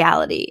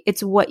reality.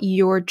 It's what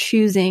you're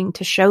choosing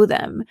to show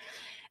them.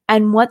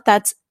 And what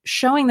that's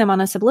showing them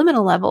on a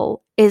subliminal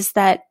level is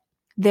that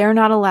they're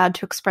not allowed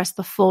to express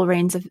the full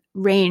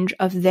range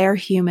of their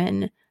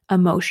human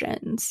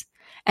emotions.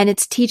 And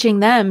it's teaching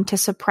them to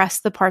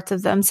suppress the parts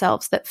of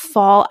themselves that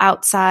fall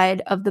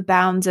outside of the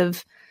bounds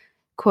of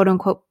quote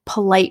unquote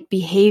polite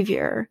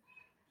behavior,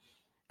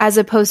 as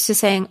opposed to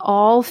saying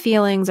all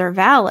feelings are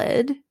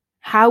valid.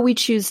 How we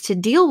choose to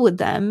deal with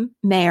them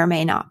may or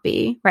may not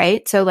be,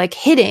 right? So like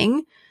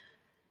hitting,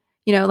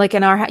 like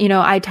in our,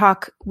 I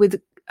talk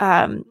with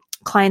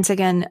clients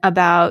again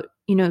about,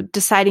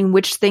 deciding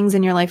which things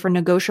in your life are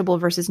negotiable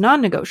versus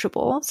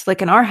non-negotiable. So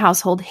like in our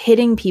household,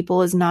 hitting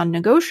people is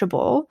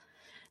non-negotiable.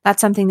 That's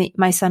something that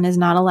my son is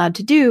not allowed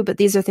to do, but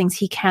these are things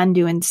he can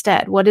do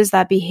instead. What is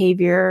that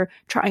behavior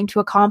trying to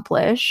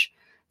accomplish?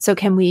 So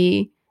can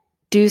we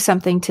do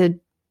something to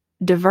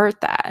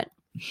divert that?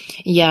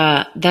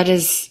 Yeah, that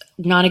is,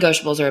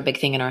 non-negotiables are a big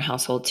thing in our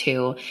household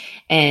too.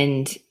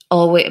 And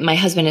always, my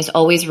husband is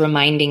always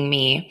reminding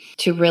me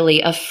to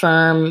really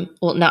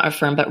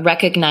but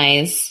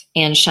recognize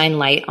and shine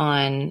light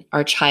on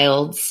our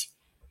child's,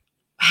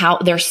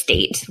 their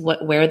state,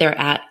 where they're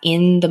at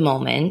in the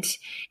moment.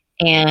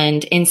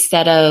 And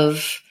instead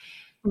of,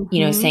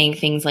 saying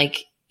things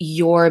like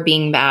you're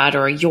being bad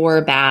or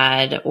you're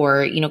bad,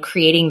 or,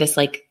 creating this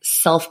like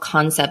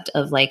self-concept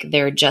of like,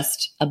 they're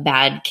just a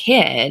bad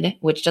kid,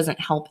 which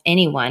doesn't help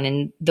anyone.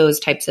 And those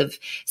types of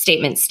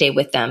statements stay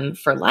with them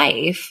for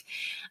life.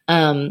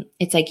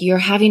 It's like, you're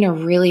having a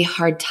really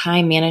hard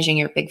time managing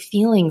your big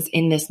feelings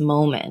in this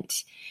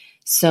moment.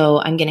 So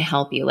I'm going to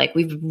help you. Like,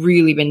 we've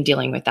really been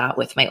dealing with that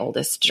with my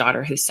oldest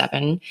daughter, who's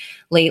 7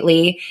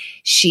 lately.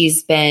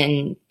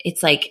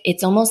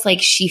 It's almost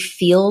like she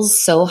feels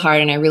so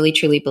hard. And I really,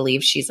 truly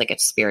believe she's like a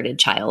spirited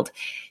child.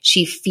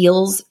 She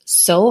feels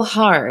so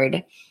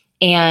hard.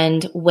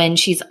 And when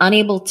she's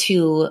unable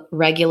to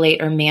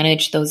regulate or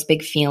manage those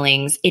big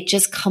feelings, it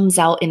just comes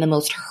out in the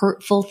most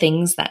hurtful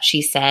things that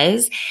she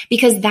says,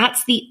 because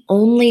that's the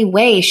only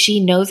way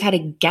she knows how to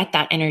get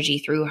that energy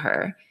through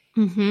her.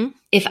 Mm-hmm.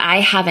 If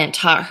I haven't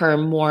taught her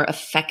more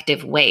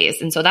effective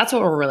ways. And so that's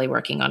what we're really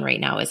working on right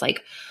now is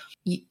like,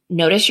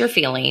 notice your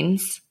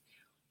feelings,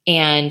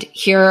 and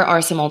here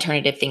are some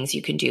alternative things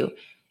you can do.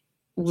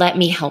 Let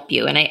me help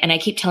you. And I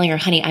keep telling her,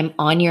 honey, I'm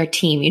on your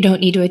team. You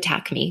don't need to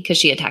attack me, because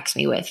she attacks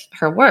me with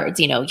her words.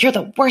 You're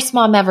the worst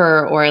mom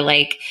ever, or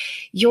like,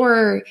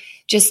 you're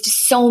just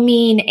so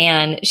mean.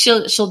 And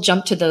she'll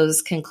jump to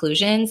those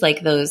conclusions,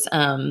 like those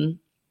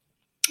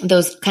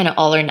kind of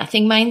all or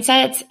nothing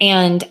mindsets.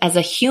 And as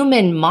a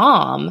human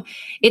mom,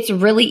 it's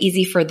really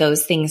easy for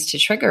those things to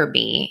trigger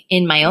me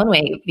in my own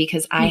way,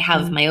 because I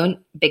have my own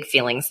big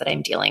feelings that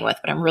I'm dealing with,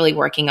 but I'm really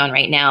working on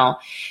right now,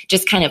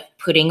 just kind of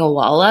putting a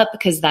wall up,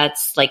 because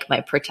that's like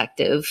my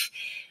protective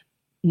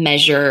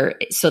measure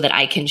so that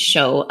I can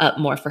show up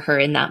more for her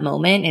in that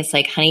moment. It's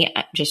like, honey,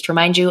 just to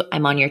remind you,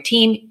 I'm on your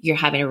team. You're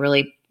having a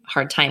really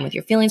hard time with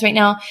your feelings right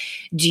now.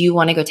 Do you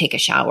want to go take a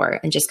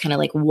shower and just kind of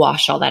like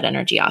wash all that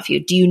energy off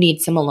you? Do you need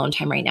some alone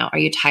time right now? Are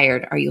you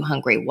tired? Are you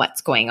hungry? What's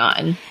going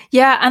on?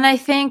 Yeah. And I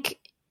think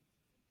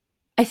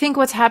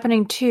what's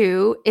happening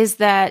too is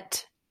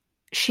that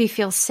she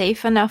feels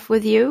safe enough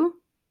with you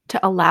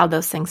to allow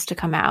those things to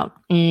come out.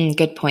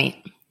 Good point.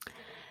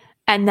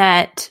 And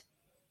that,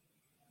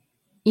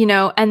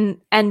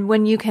 and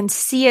when you can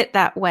see it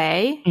that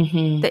way,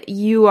 that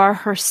you are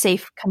her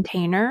safe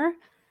container,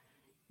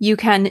 you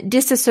can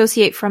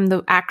disassociate from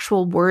the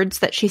actual words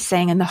that she's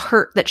saying and the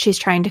hurt that she's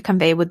trying to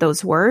convey with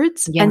those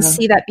words, and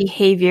see that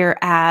behavior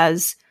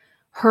as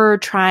her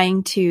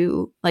trying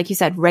to, like you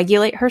said,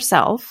 regulate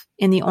herself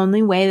in the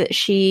only way that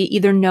she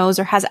either knows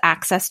or has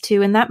access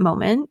to in that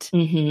moment.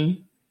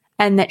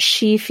 And that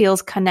she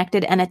feels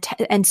connected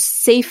and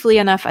safely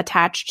enough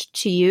attached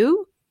to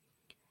you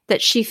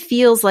that she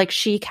feels like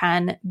she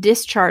can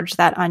discharge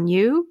that on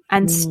you,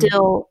 and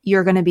still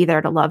you're going to be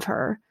there to love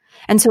her.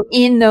 And so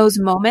in those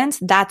moments,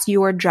 that's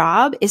your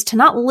job, is to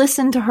not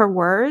listen to her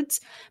words,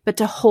 but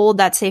to hold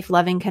that safe,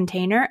 loving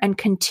container and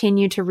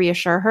continue to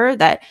reassure her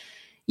that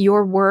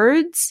your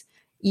words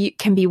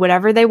can be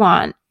whatever they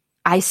want.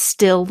 I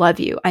still love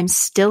you. I'm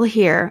still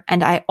here,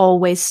 and I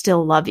always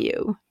still love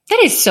you.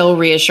 That is so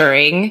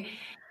reassuring.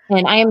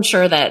 And I am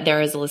sure that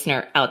there is a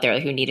listener out there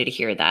who needed to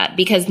hear that,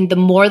 because the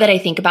more that I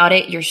think about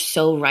it, you're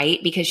so right,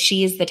 because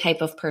she is the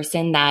type of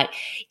person that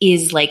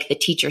is like the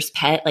teacher's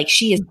pet. Like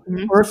she is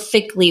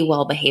perfectly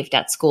well behaved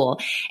at school.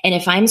 And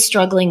if I'm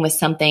struggling with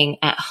something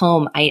at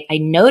home, I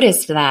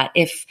noticed that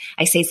if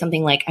I say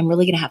something like, I'm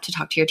really going to have to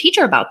talk to your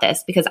teacher about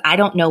this because I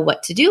don't know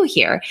what to do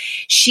here,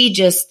 she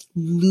just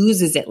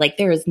loses it. Like,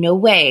 there is no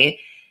way,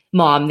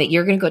 Mom, that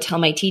you're going to go tell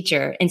my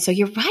teacher. And so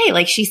you're right.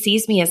 Like, she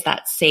sees me as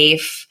that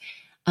safe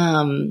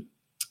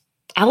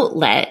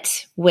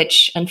outlet,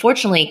 which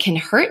unfortunately can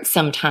hurt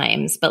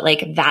sometimes, but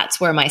like that's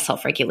where my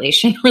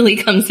self-regulation really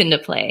comes into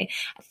play.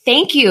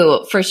 Thank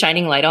you for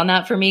shining light on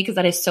that for me, because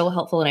that is so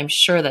helpful, and I'm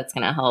sure that's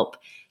going to help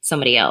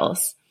somebody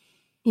else.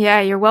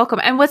 Yeah, you're welcome.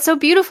 And what's so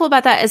beautiful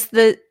about that is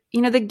the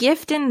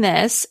gift in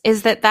this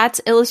is that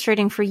that's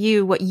illustrating for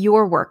you what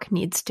your work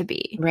needs to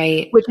be.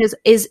 Right. Which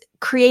is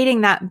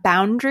creating that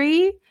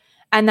boundary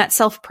and that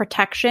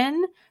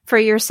self-protection for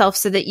yourself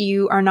so that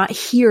you are not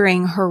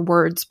hearing her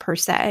words per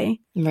se.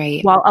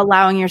 Right. While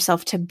allowing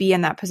yourself to be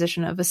in that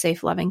position of a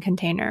safe, loving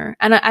container.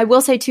 And I will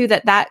say too,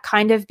 that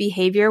kind of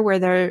behavior where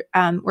they're,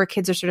 where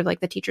kids are sort of like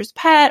the teacher's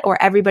pet, or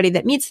everybody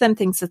that meets them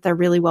thinks that they're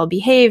really well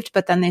behaved,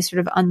 but then they sort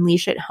of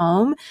unleash at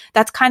home.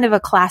 That's kind of a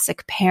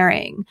classic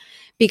pairing,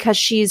 because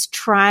she's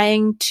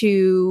trying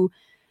to,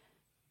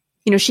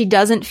 she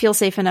doesn't feel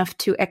safe enough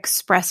to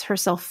express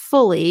herself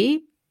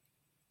fully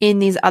in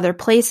these other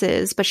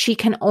places, but she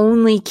can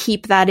only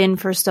keep that in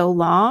for so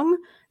long,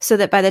 so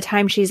that by the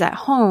time she's at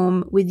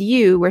home with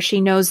you, where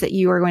she knows that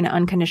you are going to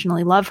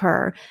unconditionally love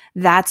her,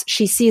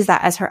 she sees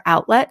that as her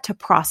outlet to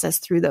process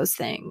through those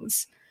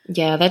things.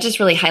 Yeah, that just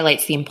really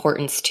highlights the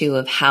importance too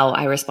of how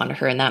I respond to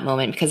her in that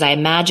moment, because I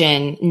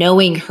imagine,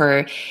 knowing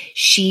her,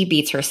 she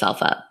beats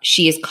herself up.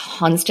 She is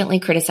constantly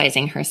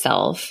criticizing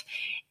herself.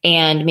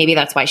 And maybe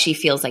that's why she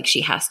feels like she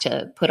has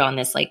to put on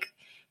this like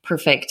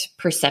perfect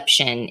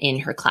perception in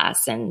her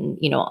class, and,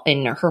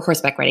 in her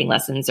horseback riding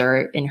lessons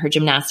or in her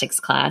gymnastics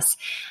class.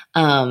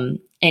 And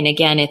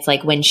again, it's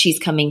like when she's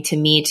coming to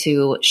me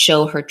to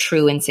show her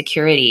true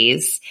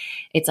insecurities,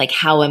 it's like,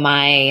 how am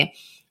I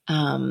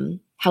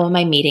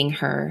meeting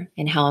her,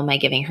 and how am I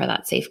giving her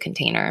that safe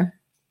container?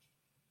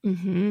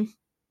 Mm-hmm.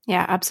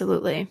 Yeah,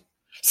 absolutely.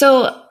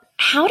 So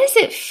how does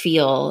it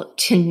feel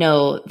to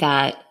know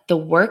that the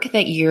work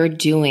that you're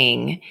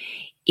doing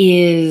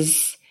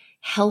is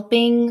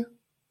helping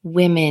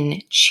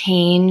women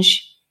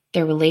change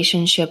their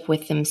relationship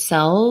with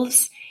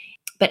themselves?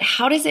 But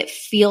how does it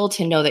feel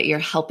to know that you're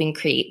helping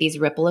create these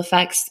ripple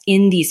effects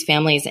in these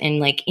families and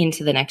like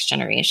into the next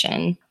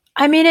generation?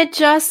 I mean, it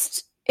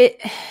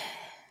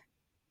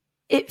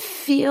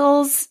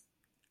feels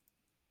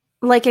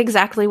like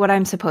exactly what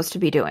I'm supposed to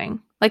be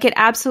doing. Like, it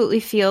absolutely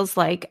feels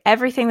like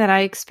everything that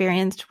I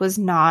experienced was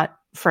not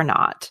for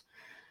naught.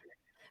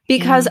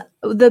 Because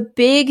the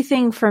big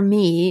thing for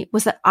me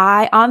was that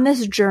on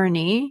this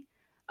journey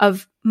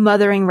of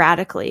mothering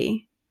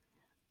radically,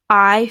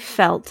 I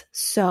felt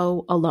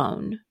so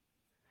alone.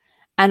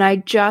 And I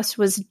just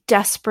was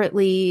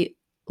desperately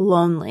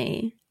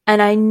lonely.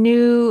 And I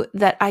knew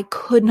that I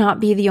could not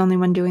be the only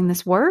one doing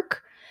this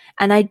work.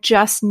 And I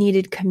just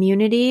needed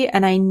community,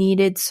 and I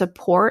needed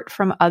support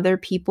from other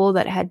people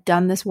that had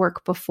done this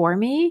work before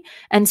me.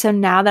 And so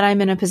now that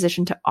I'm in a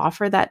position to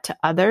offer that to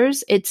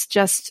others,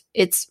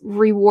 it's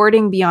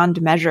rewarding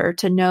beyond measure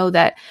to know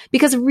that,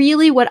 because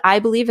really what I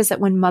believe is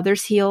that when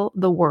mothers heal,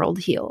 the world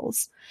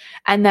heals.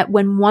 And that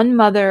when one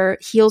mother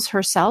heals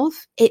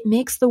herself, it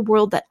makes the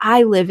world that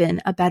I live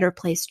in a better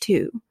place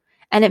too.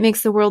 And it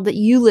makes the world that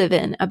you live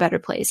in a better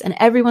place, and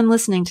everyone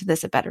listening to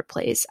this a better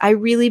place. I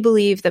really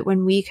believe that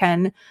when we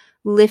can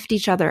lift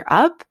each other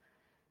up,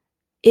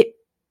 it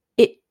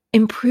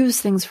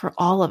improves things for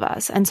all of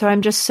us. And so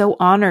I'm just so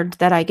honored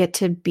that I get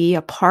to be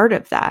a part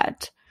of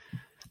that.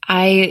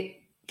 I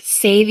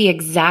say the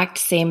exact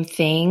same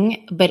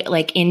thing, but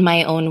like in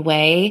my own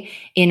way,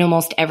 in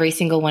almost every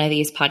single one of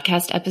these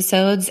podcast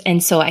episodes.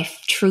 And so I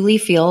truly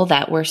feel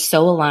that we're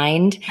so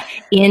aligned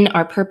in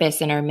our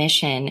purpose and our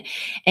mission.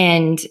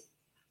 And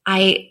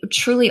I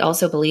truly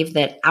also believe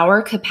that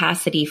our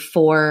capacity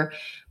for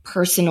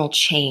personal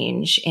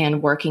change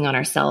and working on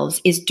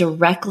ourselves is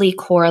directly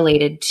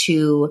correlated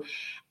to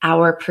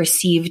our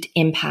perceived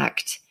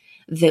impact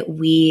that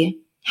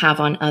we have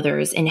on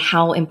others, and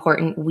how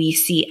important we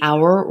see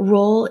our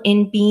role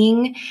in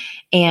being,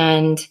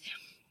 and,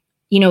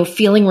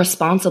 feeling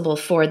responsible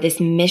for this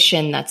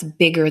mission that's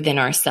bigger than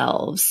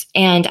ourselves.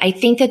 And I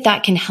think that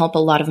that can help a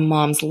lot of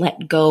moms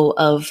let go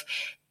of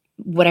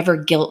whatever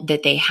guilt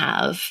that they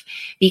have,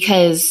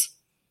 because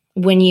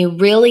when you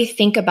really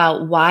think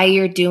about why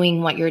you're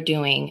doing what you're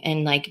doing,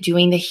 and like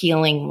doing the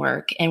healing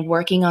work and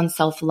working on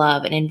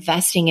self-love and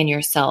investing in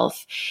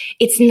yourself,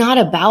 it's not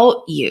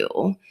about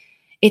you.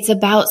 It's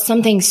about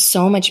something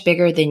so much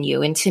bigger than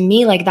you. And to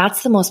me, like,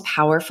 that's the most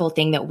powerful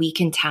thing that we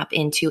can tap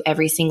into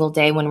every single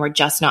day when we're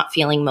just not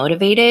feeling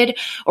motivated,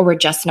 or we're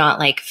just not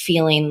like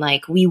feeling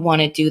like we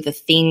want to do the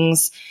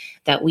things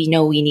that we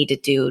know we need to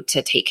do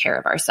to take care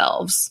of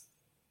ourselves.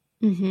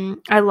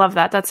 I love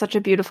that. That's such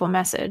a beautiful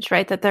message,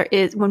 right? That there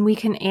is, when we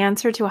can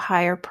answer to a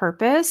higher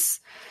purpose,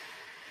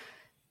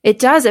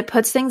 it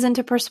puts things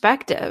into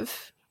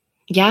perspective.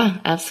 Yeah,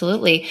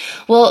 absolutely.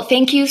 Well,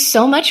 thank you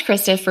so much,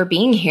 Krista, for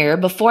being here.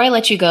 Before I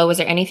let you go, was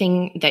there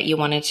anything that you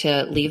wanted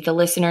to leave the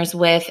listeners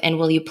with? And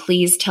will you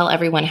please tell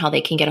everyone how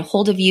they can get a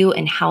hold of you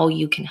and how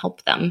you can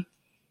help them?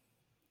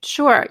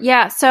 Sure.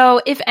 Yeah.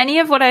 So if any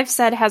of what I've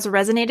said has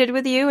resonated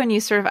with you and you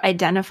sort of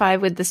identify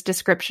with this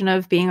description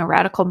of being a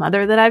radical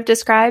mother that I've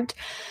described,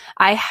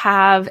 I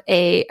have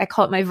I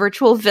call it my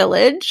virtual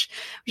village,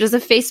 which is a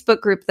Facebook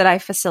group that I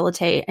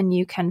facilitate, and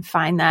you can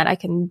find that. I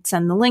can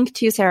send the link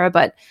to you, Sarah,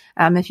 but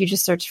if you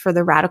just search for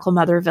the Radical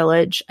Mother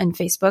Village on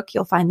Facebook,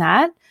 you'll find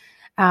that.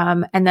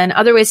 And then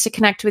other ways to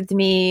connect with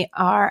me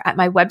are at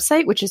my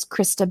website, which is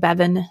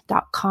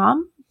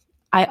KristaBevan.com.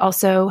 I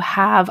also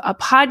have a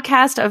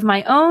podcast of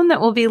my own that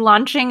will be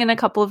launching in a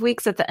couple of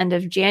weeks at the end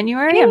of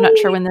January. I'm not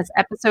sure when this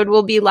episode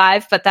will be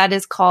live, but that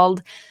is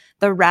called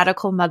The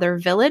Radical Mother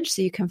Village.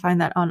 So you can find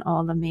that on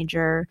all the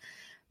major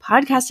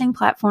podcasting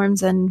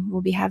platforms, and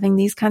we'll be having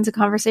these kinds of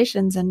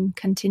conversations and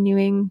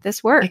continuing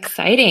this work.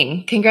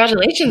 Exciting.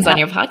 Congratulations on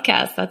your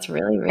podcast. That's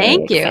really,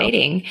 really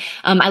exciting.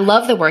 I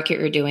love the work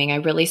you're doing. I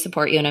really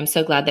support you, and I'm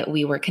so glad that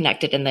we were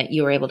connected and that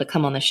you were able to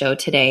come on the show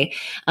today.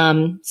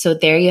 So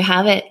there you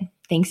have it.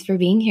 Thanks for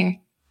being here.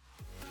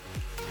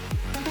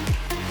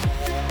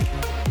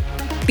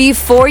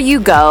 Before you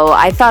go,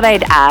 I thought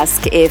I'd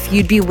ask if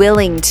you'd be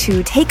willing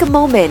to take a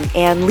moment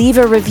and leave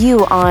a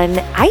review on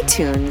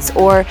iTunes,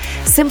 or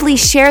simply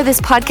share this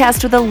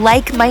podcast with a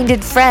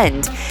like-minded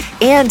friend.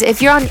 And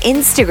if you're on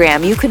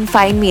Instagram, you can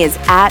find me as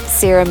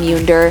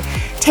 @SarahMunder.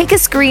 Take a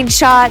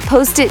screenshot,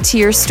 post it to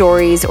your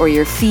stories or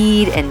your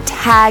feed, and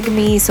tag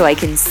me so I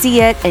can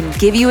see it and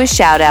give you a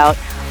shout out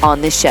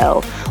on the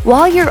show.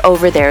 While you're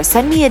over there,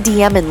 send me a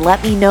DM and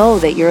let me know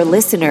that you're a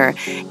listener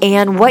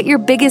and what your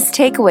biggest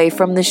takeaway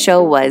from the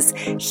show was.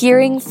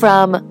 Hearing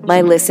from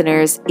my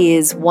listeners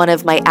is one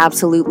of my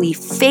absolutely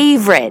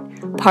favorite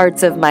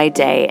parts of my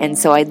day, and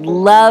so I'd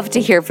love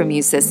to hear from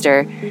you,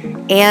 sister.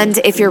 And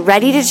if you're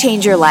ready to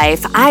change your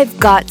life, I've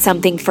got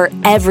something for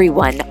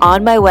everyone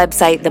on my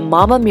website,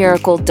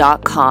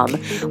 themamamiracle.com,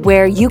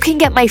 where you can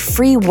get my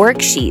free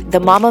worksheet, the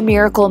Mama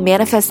Miracle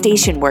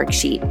Manifestation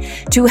Worksheet,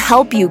 to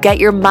help you get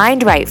your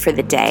mind right for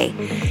the day.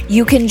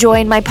 You can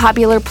join my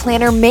popular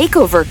planner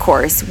makeover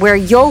course, where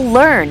you'll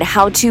learn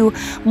how to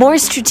more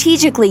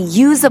strategically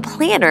use a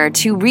planner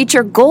to reach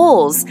your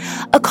goals,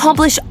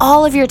 accomplish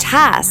all of your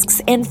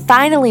tasks, and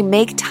finally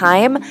make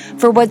time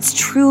for what's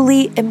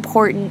truly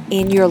important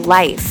in your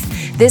life.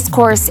 This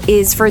course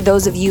is for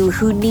those of you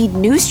who need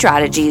new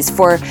strategies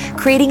for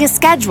creating a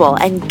schedule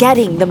and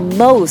getting the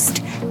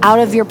most out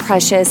of your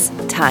precious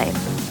time.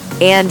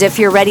 And if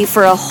you're ready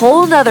for a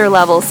whole nother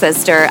level,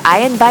 sister,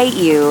 I invite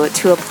you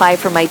to apply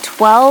for my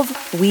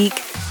 12-week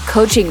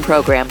coaching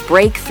program,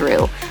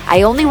 Breakthrough.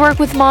 I only work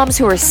with moms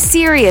who are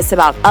serious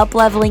about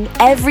up-leveling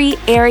every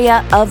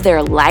area of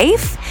their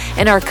life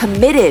and are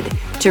committed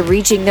to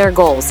reaching their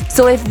goals.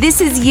 So if this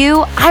is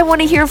you, I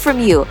want to hear from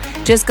you.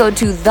 Just go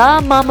to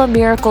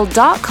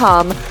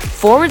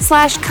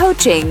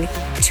themamamiracle.com/coaching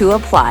to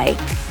apply.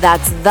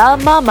 That's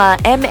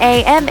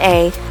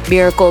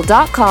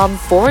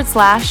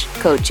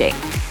themamamiracle.com/coaching.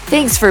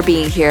 Thanks for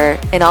being here,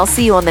 and I'll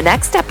see you on the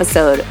next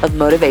episode of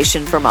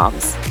Motivation for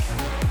Moms.